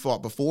who he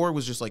fought before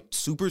was just like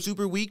super,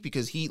 super weak?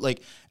 Because he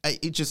like,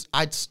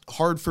 it's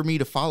hard for me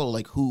to follow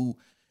like who,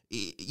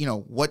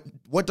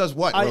 what does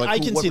what. Or, like, I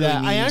can what see really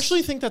that. I means.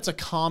 actually think that's a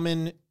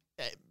common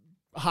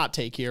hot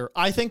take here.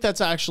 I think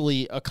that's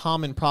actually a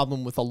common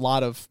problem with a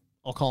lot of,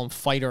 I'll call them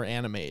fighter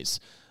animes.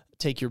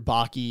 Take your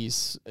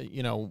Bakis,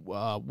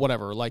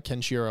 whatever, like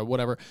Kenshiro,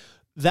 whatever.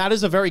 That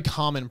is a very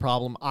common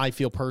problem, I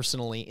feel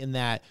personally, in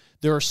that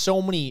there are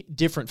so many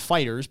different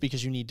fighters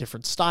because you need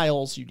different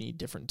styles, you need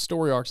different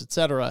story arcs,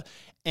 etc.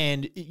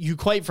 And you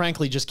quite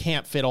frankly just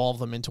can't fit all of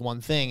them into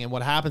one thing. And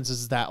what happens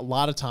is that a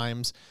lot of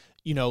times,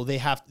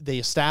 they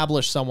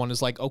establish someone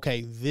as like,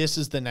 okay, this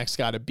is the next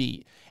guy to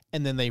beat.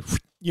 And then they,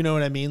 you know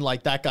what I mean?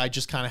 Like that guy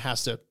just kind of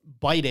has to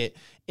bite it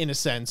in a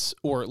sense,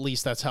 or at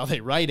least that's how they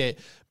write it,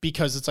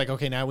 because it's like,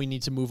 okay, now we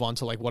need to move on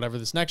to like whatever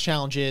this next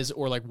challenge is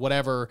or like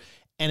whatever.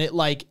 And it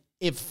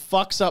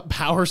fucks up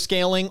power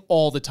scaling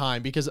all the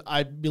time, because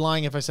I'd be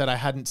lying if I said I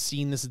hadn't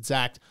seen this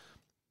exact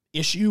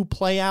issue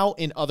play out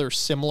in other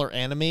similar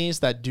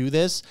animes that do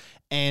this.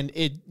 And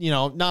it,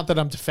 not that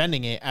I'm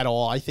defending it at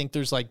all. I think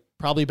there's like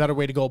probably a better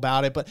way to go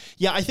about it. But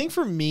yeah, I think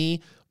for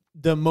me,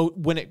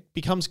 when it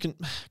becomes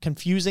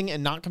confusing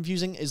and not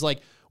confusing is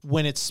like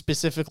when it's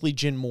specifically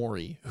Jin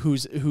Mori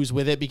who's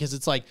with it, because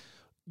it's like,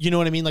 you know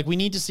what I mean? Like we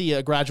need to see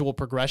a gradual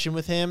progression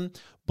with him,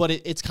 but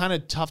it's kind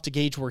of tough to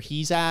gauge where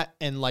he's at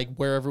and like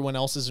where everyone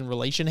else is in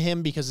relation to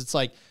him, because it's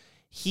like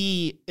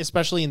he,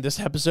 especially in this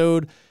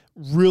episode,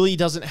 really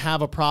doesn't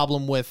have a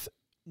problem with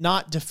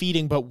not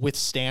defeating, but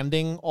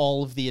withstanding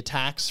all of the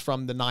attacks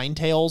from the Nine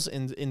Tails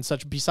in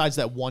such, besides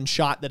that one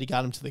shot that he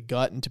got him to the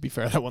gut. And to be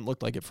fair, that one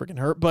looked like it freaking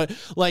hurt, but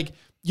like,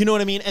 you know what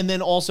I mean? And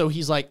then also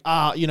he's like,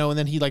 and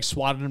then he like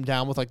swatted him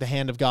down with like the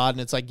hand of God.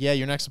 And it's like, yeah,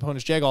 your next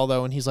opponent's Jegal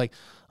though. And he's like,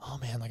 oh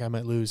man, like I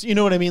might lose. You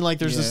know what I mean? Like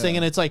there's this thing,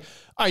 and it's like,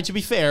 all right, to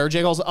be fair,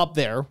 Jegal's up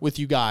there with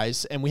you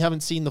guys and we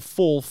haven't seen the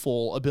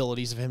full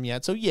abilities of him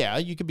yet. So yeah,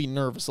 you could be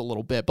nervous a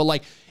little bit, but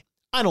like,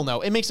 I don't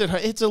know. It makes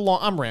it's a long,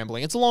 I'm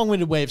rambling. It's a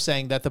long-winded way of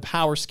saying that the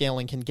power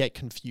scaling can get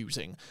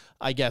confusing,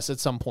 I guess,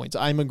 at some points.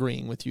 I'm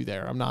agreeing with you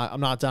there. I'm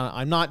not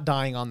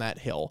dying on that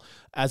hill,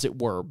 as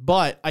it were.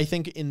 But I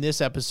think in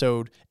this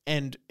episode,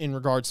 and in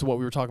regards to what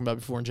we were talking about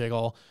before in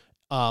Jagal,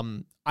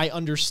 I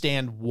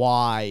understand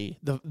why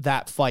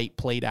that fight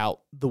played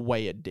out the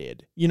way it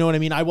did. You know what I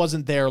mean? I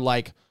wasn't there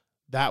like,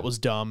 that was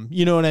dumb.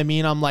 You know what I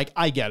mean? I'm like,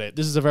 I get it.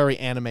 This is a very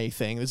anime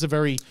thing. This is a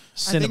very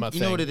cinema thing.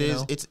 You know what it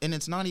is?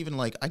 It's not even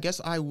like, I guess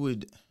I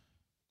would,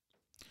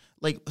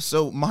 like,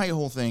 so my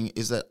whole thing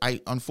is that I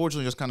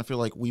unfortunately just kind of feel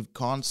like we've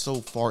gone so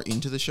far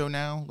into the show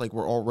now, like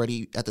we're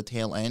already at the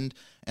tail end,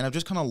 and I've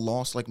just kind of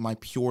lost like my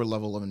pure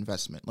level of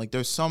investment. Like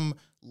there's some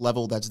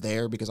level that's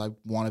there because I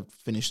want to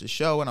finish the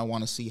show and I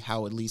want to see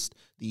how at least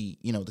the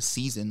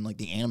season, like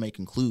the anime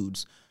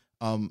concludes.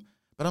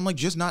 But I'm like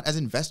just not as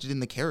invested in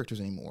the characters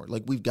anymore.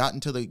 Like we've gotten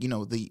to the,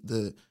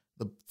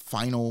 the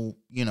final,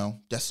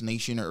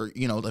 destination or,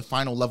 the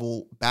final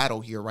level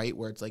battle here, right?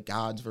 Where it's like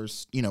gods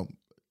versus,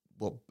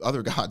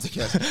 other gods, I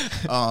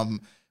guess.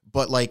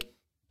 But like,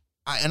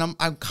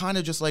 I'm kind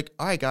of just like,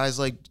 all right, guys,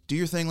 like do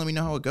your thing. Let me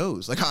know how it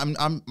goes. Like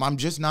I'm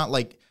just not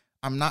like,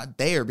 I'm not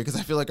there because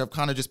I feel like I've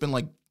kind of just been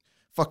like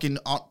fucking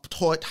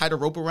tied a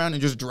rope around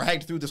and just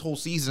dragged through this whole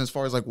season as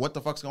far as like what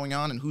the fuck's going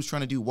on and who's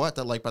trying to do what,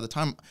 that like by the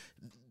time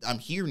I'm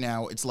here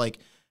now, it's like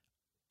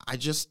I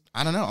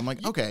don't know. I'm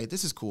like, okay,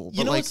 this is cool.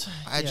 But like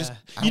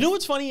you know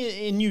what's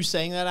funny in you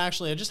saying that,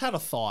 actually? I just had a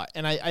thought.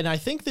 And I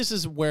think this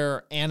is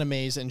where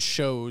animes and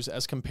shows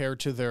as compared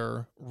to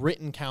their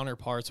written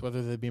counterparts,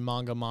 whether they be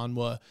manga,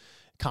 manhwa,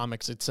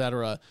 comics,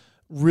 etc.,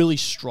 really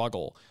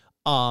struggle.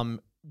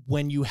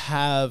 When you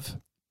have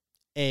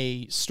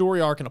a story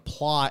arc and a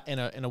plot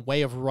and a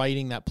way of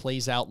writing that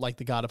plays out like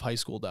the God of High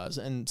School does.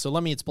 And so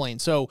let me explain.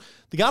 So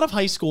the God of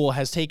High School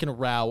has taken a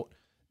route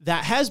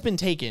that has been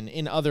taken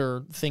in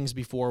other things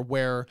before,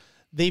 where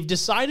they've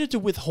decided to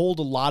withhold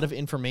a lot of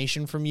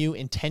information from you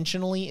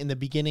intentionally in the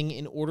beginning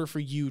in order for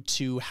you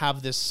to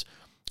have this,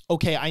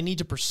 okay, I need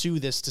to pursue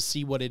this to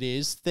see what it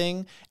is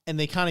thing. And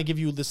they kind of give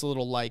you this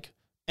little like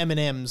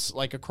M&Ms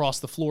like across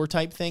the floor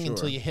type thing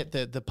until you hit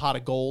the pot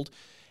of gold.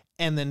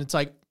 And then it's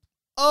like,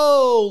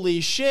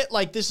 holy shit,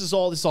 like this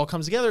all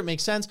comes together. It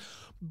makes sense.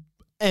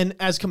 And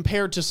as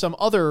compared to some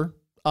other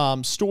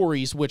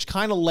stories, which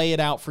kind of lay it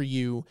out for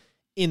you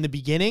in the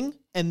beginning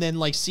and then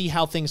like see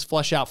how things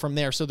flesh out from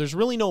there. So there's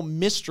really no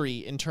mystery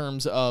in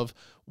terms of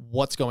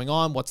what's going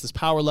on, what's this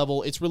power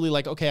level. It's really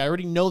like, okay, I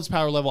already know this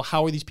power level.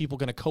 How are these people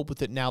going to cope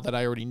with it now that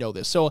I already know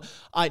this? So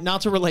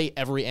not to relate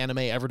every anime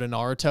ever to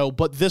Naruto,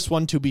 but this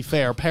one, to be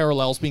fair,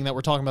 parallels being that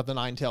we're talking about the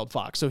nine-tailed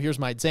fox. So here's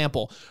my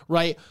example,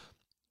 right?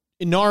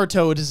 In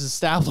Naruto, it is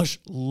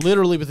established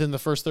literally within the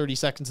first 30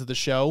 seconds of the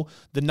show,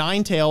 the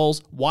Nine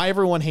Tails, why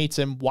everyone hates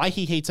him, why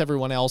he hates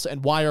everyone else,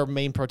 and why our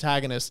main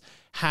protagonist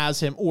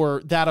has him,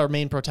 or that our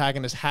main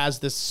protagonist has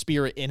this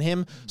spirit in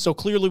him. So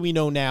clearly we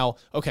know now,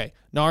 okay,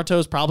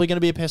 Naruto's probably going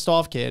to be a pissed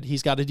off kid.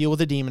 He's got to deal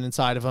with a demon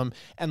inside of him.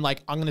 And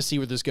like, I'm going to see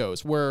where this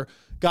goes. Where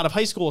God of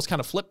High School has kind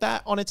of flipped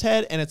that on its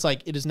head. And it's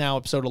like, it is now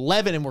episode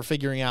 11 and we're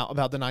figuring out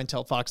about the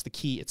Nine-Tailed Fox, the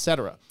key,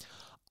 etc.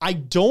 I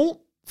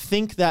don't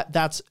think that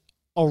that's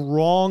a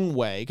wrong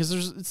way, because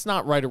it's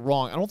not right or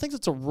wrong. I don't think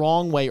it's a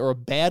wrong way or a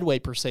bad way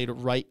per se to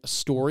write a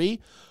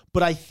story,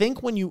 but I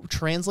think when you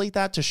translate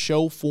that to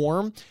show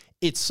form,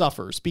 it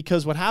suffers,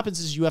 because what happens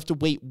is you have to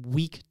wait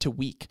week to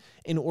week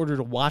in order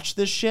to watch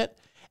this shit.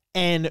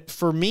 And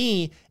for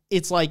me,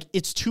 it's like,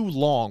 it's too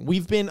long.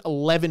 We've been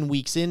 11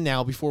 weeks in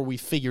now before we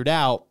figured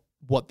out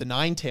what the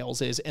Nine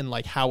Tails is and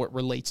like how it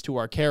relates to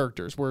our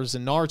characters. Whereas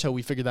in Naruto,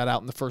 we figured that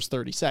out in the first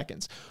 30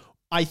 seconds.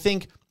 I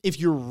think if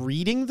you're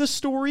reading the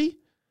story,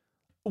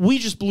 we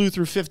just blew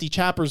through 50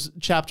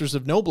 chapters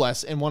of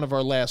Noblesse in one of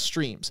our last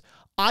streams.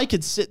 I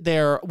could sit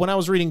there, when I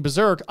was reading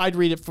Berserk, I'd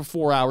read it for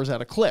 4 hours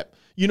at a clip.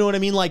 You know what I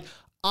mean? Like,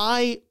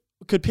 I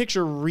could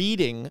picture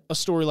reading a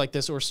story like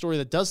this or a story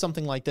that does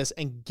something like this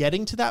and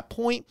getting to that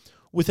point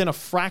within a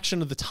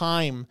fraction of the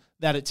time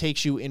that it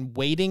takes you in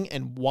waiting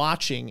and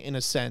watching, in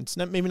a sense.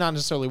 Maybe not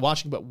necessarily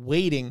watching, but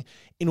waiting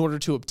in order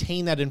to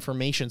obtain that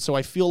information. So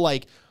I feel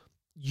like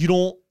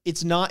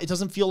it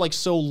doesn't feel like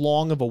so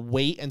long of a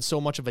wait and so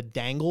much of a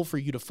dangle for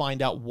you to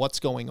find out what's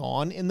going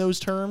on in those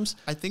terms.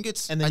 I think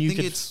it's, and then you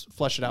can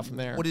flesh it out from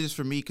there. What it is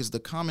for me, because the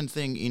common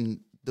thing in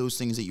those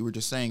things that you were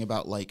just saying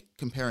about like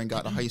comparing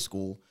God to High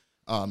School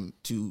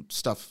to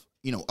stuff,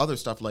 other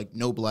stuff like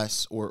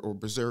Noblesse or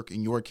Berserk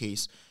in your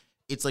case,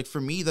 it's like,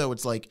 for me though,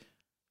 it's like,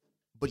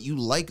 but you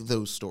like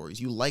those stories.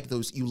 You liked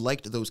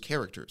those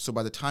characters. So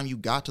by the time you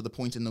got to the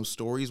point in those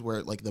stories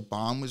where like the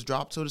bomb was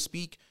dropped, so to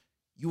speak,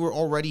 you were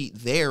already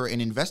there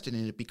and invested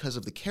in it because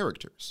of the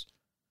characters.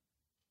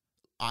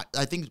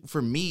 I think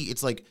for me,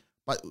 it's like,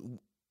 but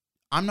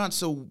I'm not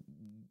so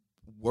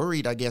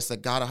worried, I guess,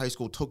 that God of High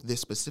School took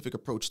this specific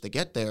approach to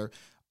get there.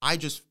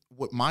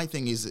 What my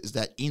thing is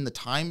that in the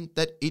time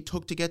that it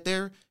took to get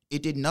there,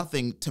 it did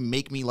nothing to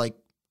make me like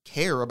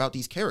care about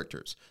these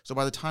characters. So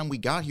by the time we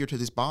got here to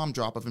this bomb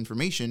drop of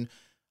information,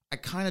 I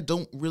kind of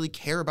don't really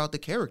care about the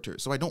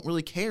characters. So I don't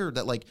really care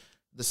that like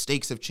the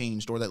stakes have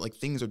changed or that like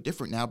things are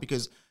different now,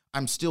 because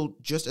I'm still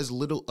just as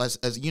little as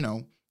as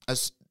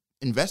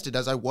invested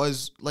as I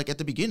was like at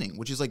the beginning,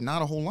 which is like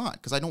not a whole lot,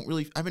 because I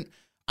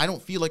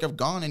don't feel like I've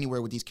gone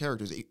anywhere with these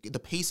characters. The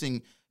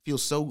pacing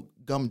feels so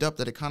gummed up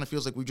that it kind of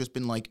feels like we've just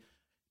been like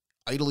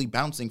idly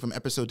bouncing from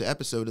episode to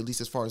episode, at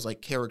least as far as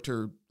like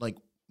character like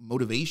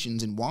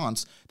motivations and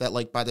wants, that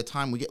like by the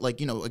time we get like,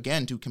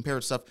 again, to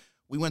compare stuff,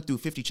 we went through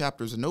 50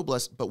 chapters of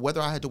Noblesse, but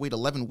whether I had to wait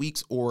 11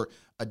 weeks or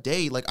a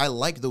day, like I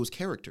like those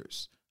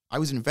characters. I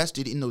was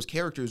invested in those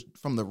characters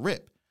from the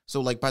rip.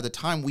 So like by the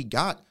time we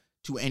got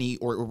to any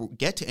or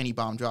get to any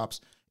bomb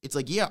drops, it's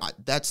like, yeah,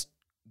 that's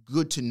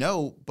good to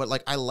know, but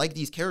like I like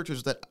these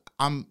characters that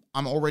I'm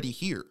already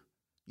here.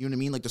 You know what I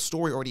mean? Like the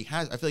story already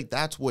has. I feel like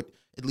that's what,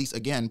 at least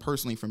again,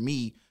 personally for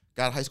me,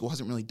 God High School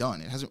hasn't really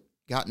done. It hasn't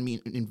gotten me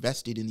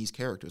invested in these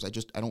characters. I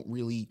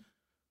don't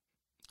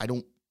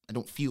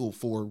feel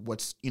for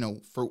what's,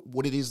 for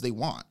what it is they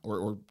want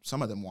or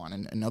some of them want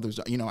and others,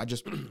 I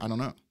don't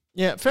know.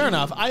 Yeah, fair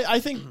enough. I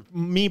think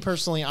me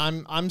personally,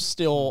 I'm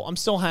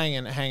still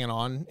hanging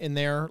on in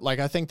there. Like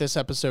I think this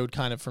episode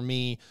kind of for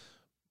me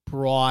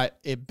brought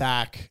it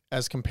back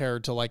as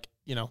compared to like,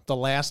 the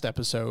last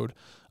episode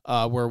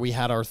where we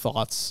had our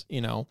thoughts,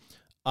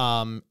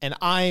 and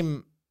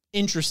I'm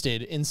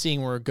interested in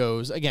seeing where it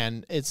goes.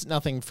 Again, it's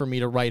nothing for me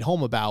to write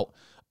home about.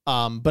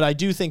 But I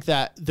do think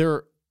that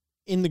they're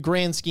in the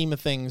grand scheme of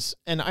things,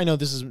 and I know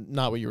this is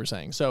not what you were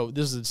saying, so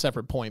this is a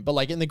separate point, but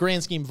like in the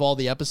grand scheme of all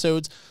the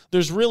episodes,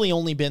 there's really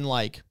only been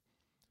like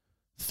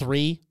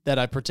 3 that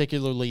I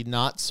particularly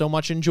not so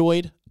much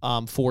enjoyed,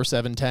 4,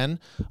 7, 10,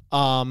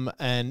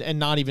 and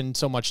not even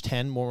so much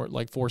 10, more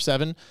like 4,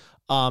 7,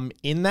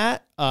 in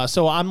that.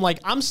 So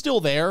I'm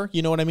still there.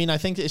 You know what I mean? I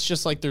think it's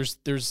just like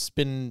there's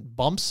been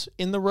bumps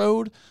in the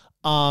road.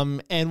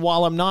 And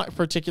while I'm not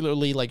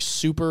particularly like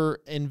super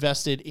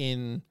invested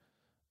in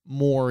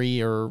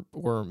Mori or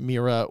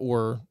Mira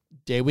or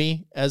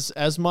Dewi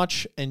as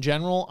much in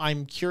general,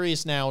 I'm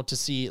curious now to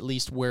see at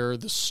least where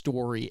the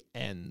story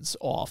ends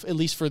off, at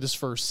least for this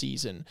first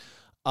season,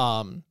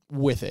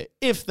 with it,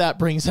 if that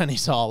brings any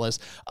solace.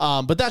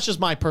 But that's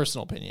just my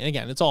personal opinion.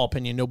 Again, it's all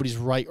opinion. Nobody's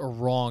right or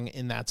wrong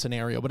in that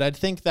scenario. But I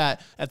think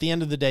that at the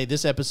end of the day,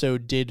 this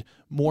episode did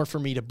more for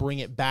me to bring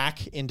it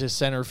back into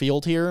center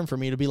field here and for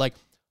me to be like,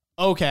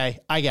 okay,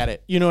 I get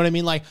it. You know what I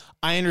mean? Like,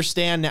 I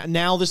understand now.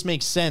 Now this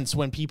makes sense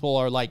when people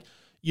are like,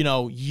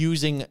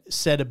 using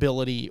said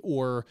ability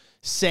or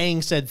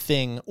saying said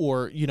thing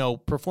or,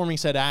 performing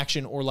said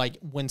action, or like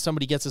when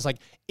somebody gets this, like,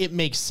 it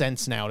makes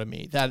sense now to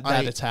me that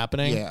it's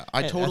happening. Yeah,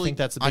 I think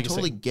that's the biggest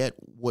thing. Get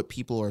what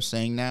people are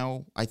saying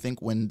now. I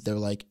think when they're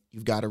like,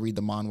 you've got to read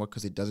the manhwa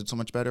because it does it so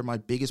much better. My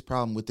biggest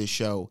problem with this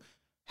show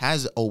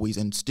has always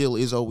and still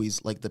is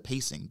always like the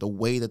pacing, the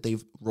way that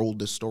they've rolled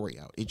this story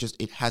out.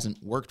 It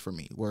hasn't worked for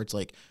me, where it's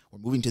like we're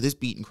moving to this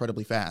beat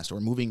incredibly fast, or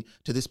moving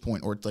to this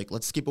point, or it's like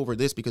let's skip over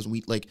this because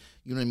we like,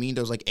 you know what I mean?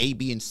 There's like A,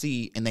 B, and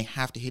C, and they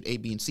have to hit A,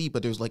 B, and C,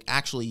 but there's like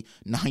actually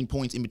 9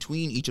 points in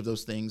between each of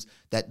those things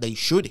that they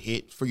should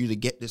hit for you to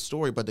get this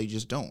story, but they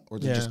just don't, or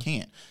they just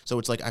can't. So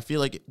it's like I feel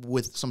like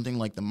with something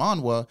like the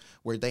manhwa,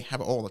 where they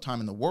have all the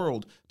time in the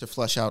world to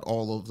flesh out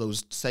all of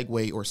those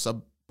segue or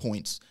sub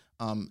points,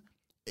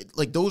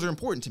 like those are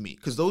important to me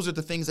because those are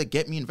the things that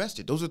get me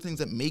invested. Those are the things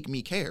that make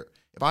me care.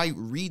 If I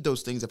read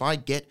those things, if I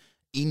get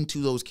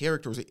into those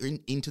characters,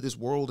 into this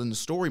world and the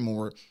story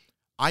more,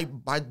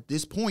 by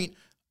this point,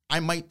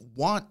 I might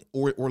want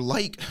or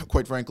like,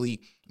 quite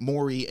frankly,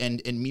 Mori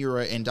and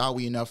Mira and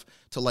Dawi enough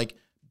to like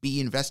be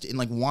invested and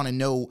like want to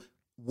know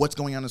what's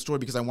going on in the story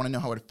because I want to know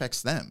how it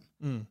affects them.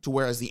 To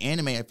whereas the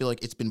anime, I feel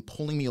like it's been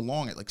pulling me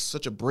along at like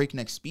such a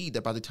breakneck speed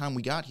that by the time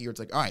we got here, it's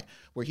like, all right,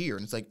 we're here.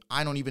 And it's like,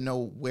 I don't even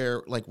know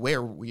where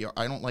we are.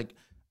 I don't care.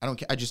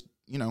 I just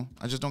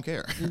don't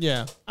care.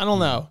 Yeah. I don't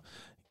know.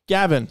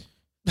 Gavin,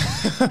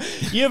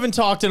 you haven't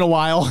talked in a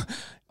while.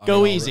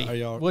 Go easy.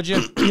 Would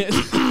you?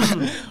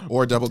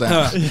 Or double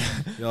down.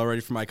 Y'all ready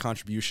for my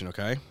contribution,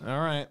 okay?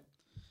 All right.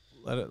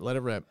 Let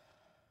it rip.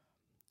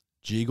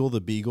 Jeagle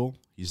the Beagle,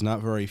 he's not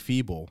very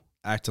feeble.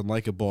 Acting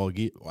like a bald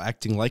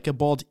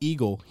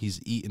eagle, he's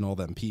eating all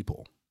them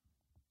people.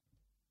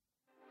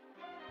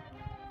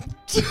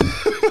 All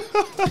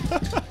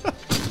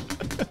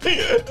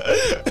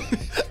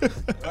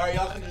right,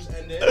 y'all can just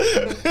end it.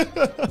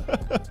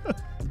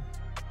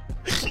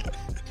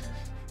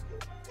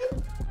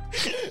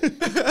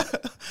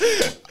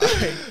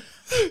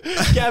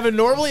 Gavin,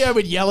 normally I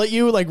would yell at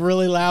you like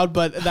really loud,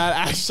 but that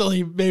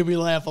actually made me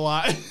laugh a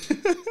lot.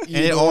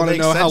 You want to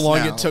know how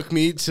long it took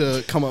me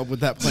to come up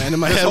with that plan in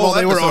my head while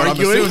they were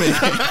arguing?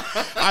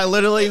 I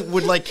literally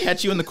would like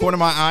catch you in the corner of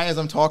my eye as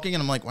I'm talking,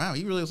 and I'm like, wow,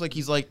 he really looks like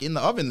he's like in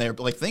the oven there,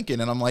 but like thinking,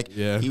 and I'm like,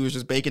 yeah, he was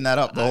just baking that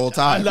up the whole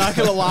time. I'm not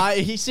gonna lie,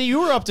 you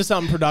were up to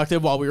something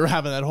productive while we were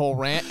having that whole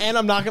rant, and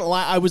I'm not gonna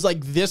lie, I was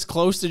like this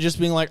close to just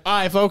being like, all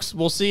right, folks,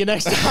 we'll see you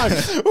next time.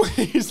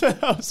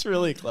 I was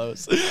really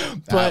close,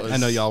 but I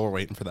know y'all were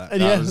waiting for that.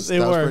 That was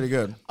pretty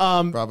good.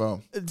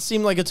 Bravo. It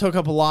seemed like it took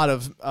up a lot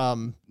of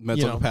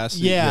mental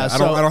capacity. Yeah, I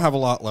don't have a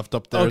lot left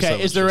up there.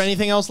 Okay, is there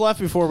anything else left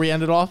before we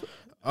end it off?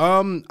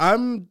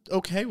 I'm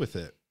okay with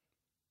it.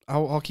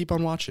 I'll keep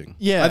on watching.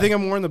 Yeah. I think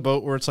I'm more in the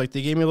boat where it's like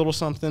they gave me a little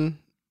something.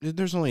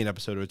 There's only an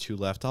episode or two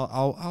left.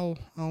 I'll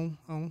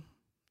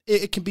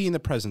it can be in the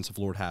presence of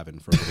Lord Haven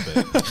for a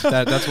little bit.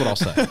 That's what I'll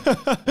say.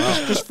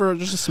 Just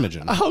a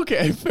smidgen.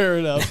 Okay, fair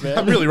enough, man.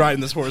 I'm really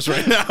riding this horse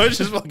right now. It's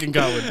just fucking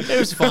going. It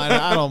was fine.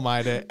 I don't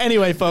mind it.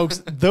 Anyway,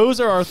 folks, those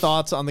are our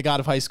thoughts on The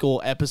God of High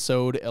School,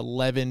 episode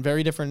 11.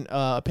 Very different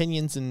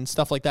opinions and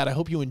stuff like that. I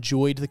hope you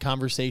enjoyed the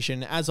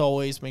conversation. As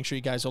always, make sure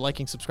you guys are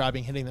liking,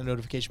 subscribing, hitting the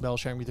notification bell,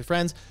 sharing with your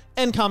friends,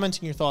 and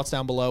commenting your thoughts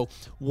down below.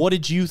 What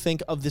did you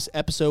think of this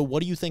episode?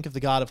 What do you think of The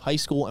God of High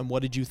School? And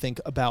what did you think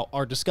about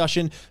our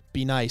discussion?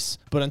 Be nice.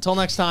 But until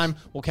next time,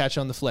 we'll catch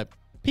you on the flip.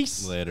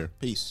 Peace. Later.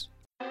 Peace.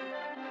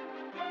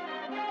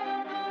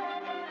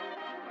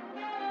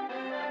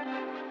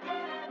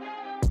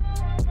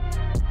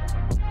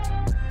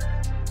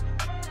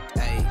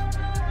 Hey,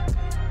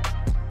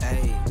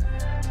 hey,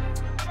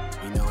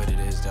 you know what it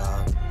is,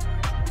 dog.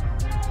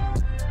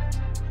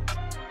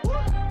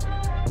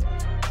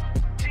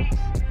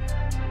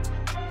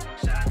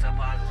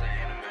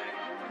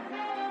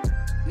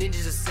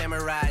 Ninjas are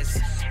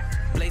samurais,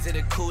 blazing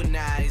the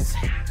kunais.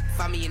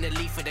 Find me in the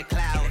leaf of the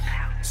cloud,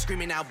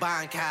 screaming out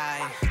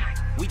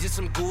Bankai. We just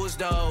some ghouls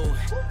though,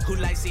 who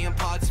like seeing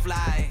parts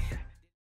fly.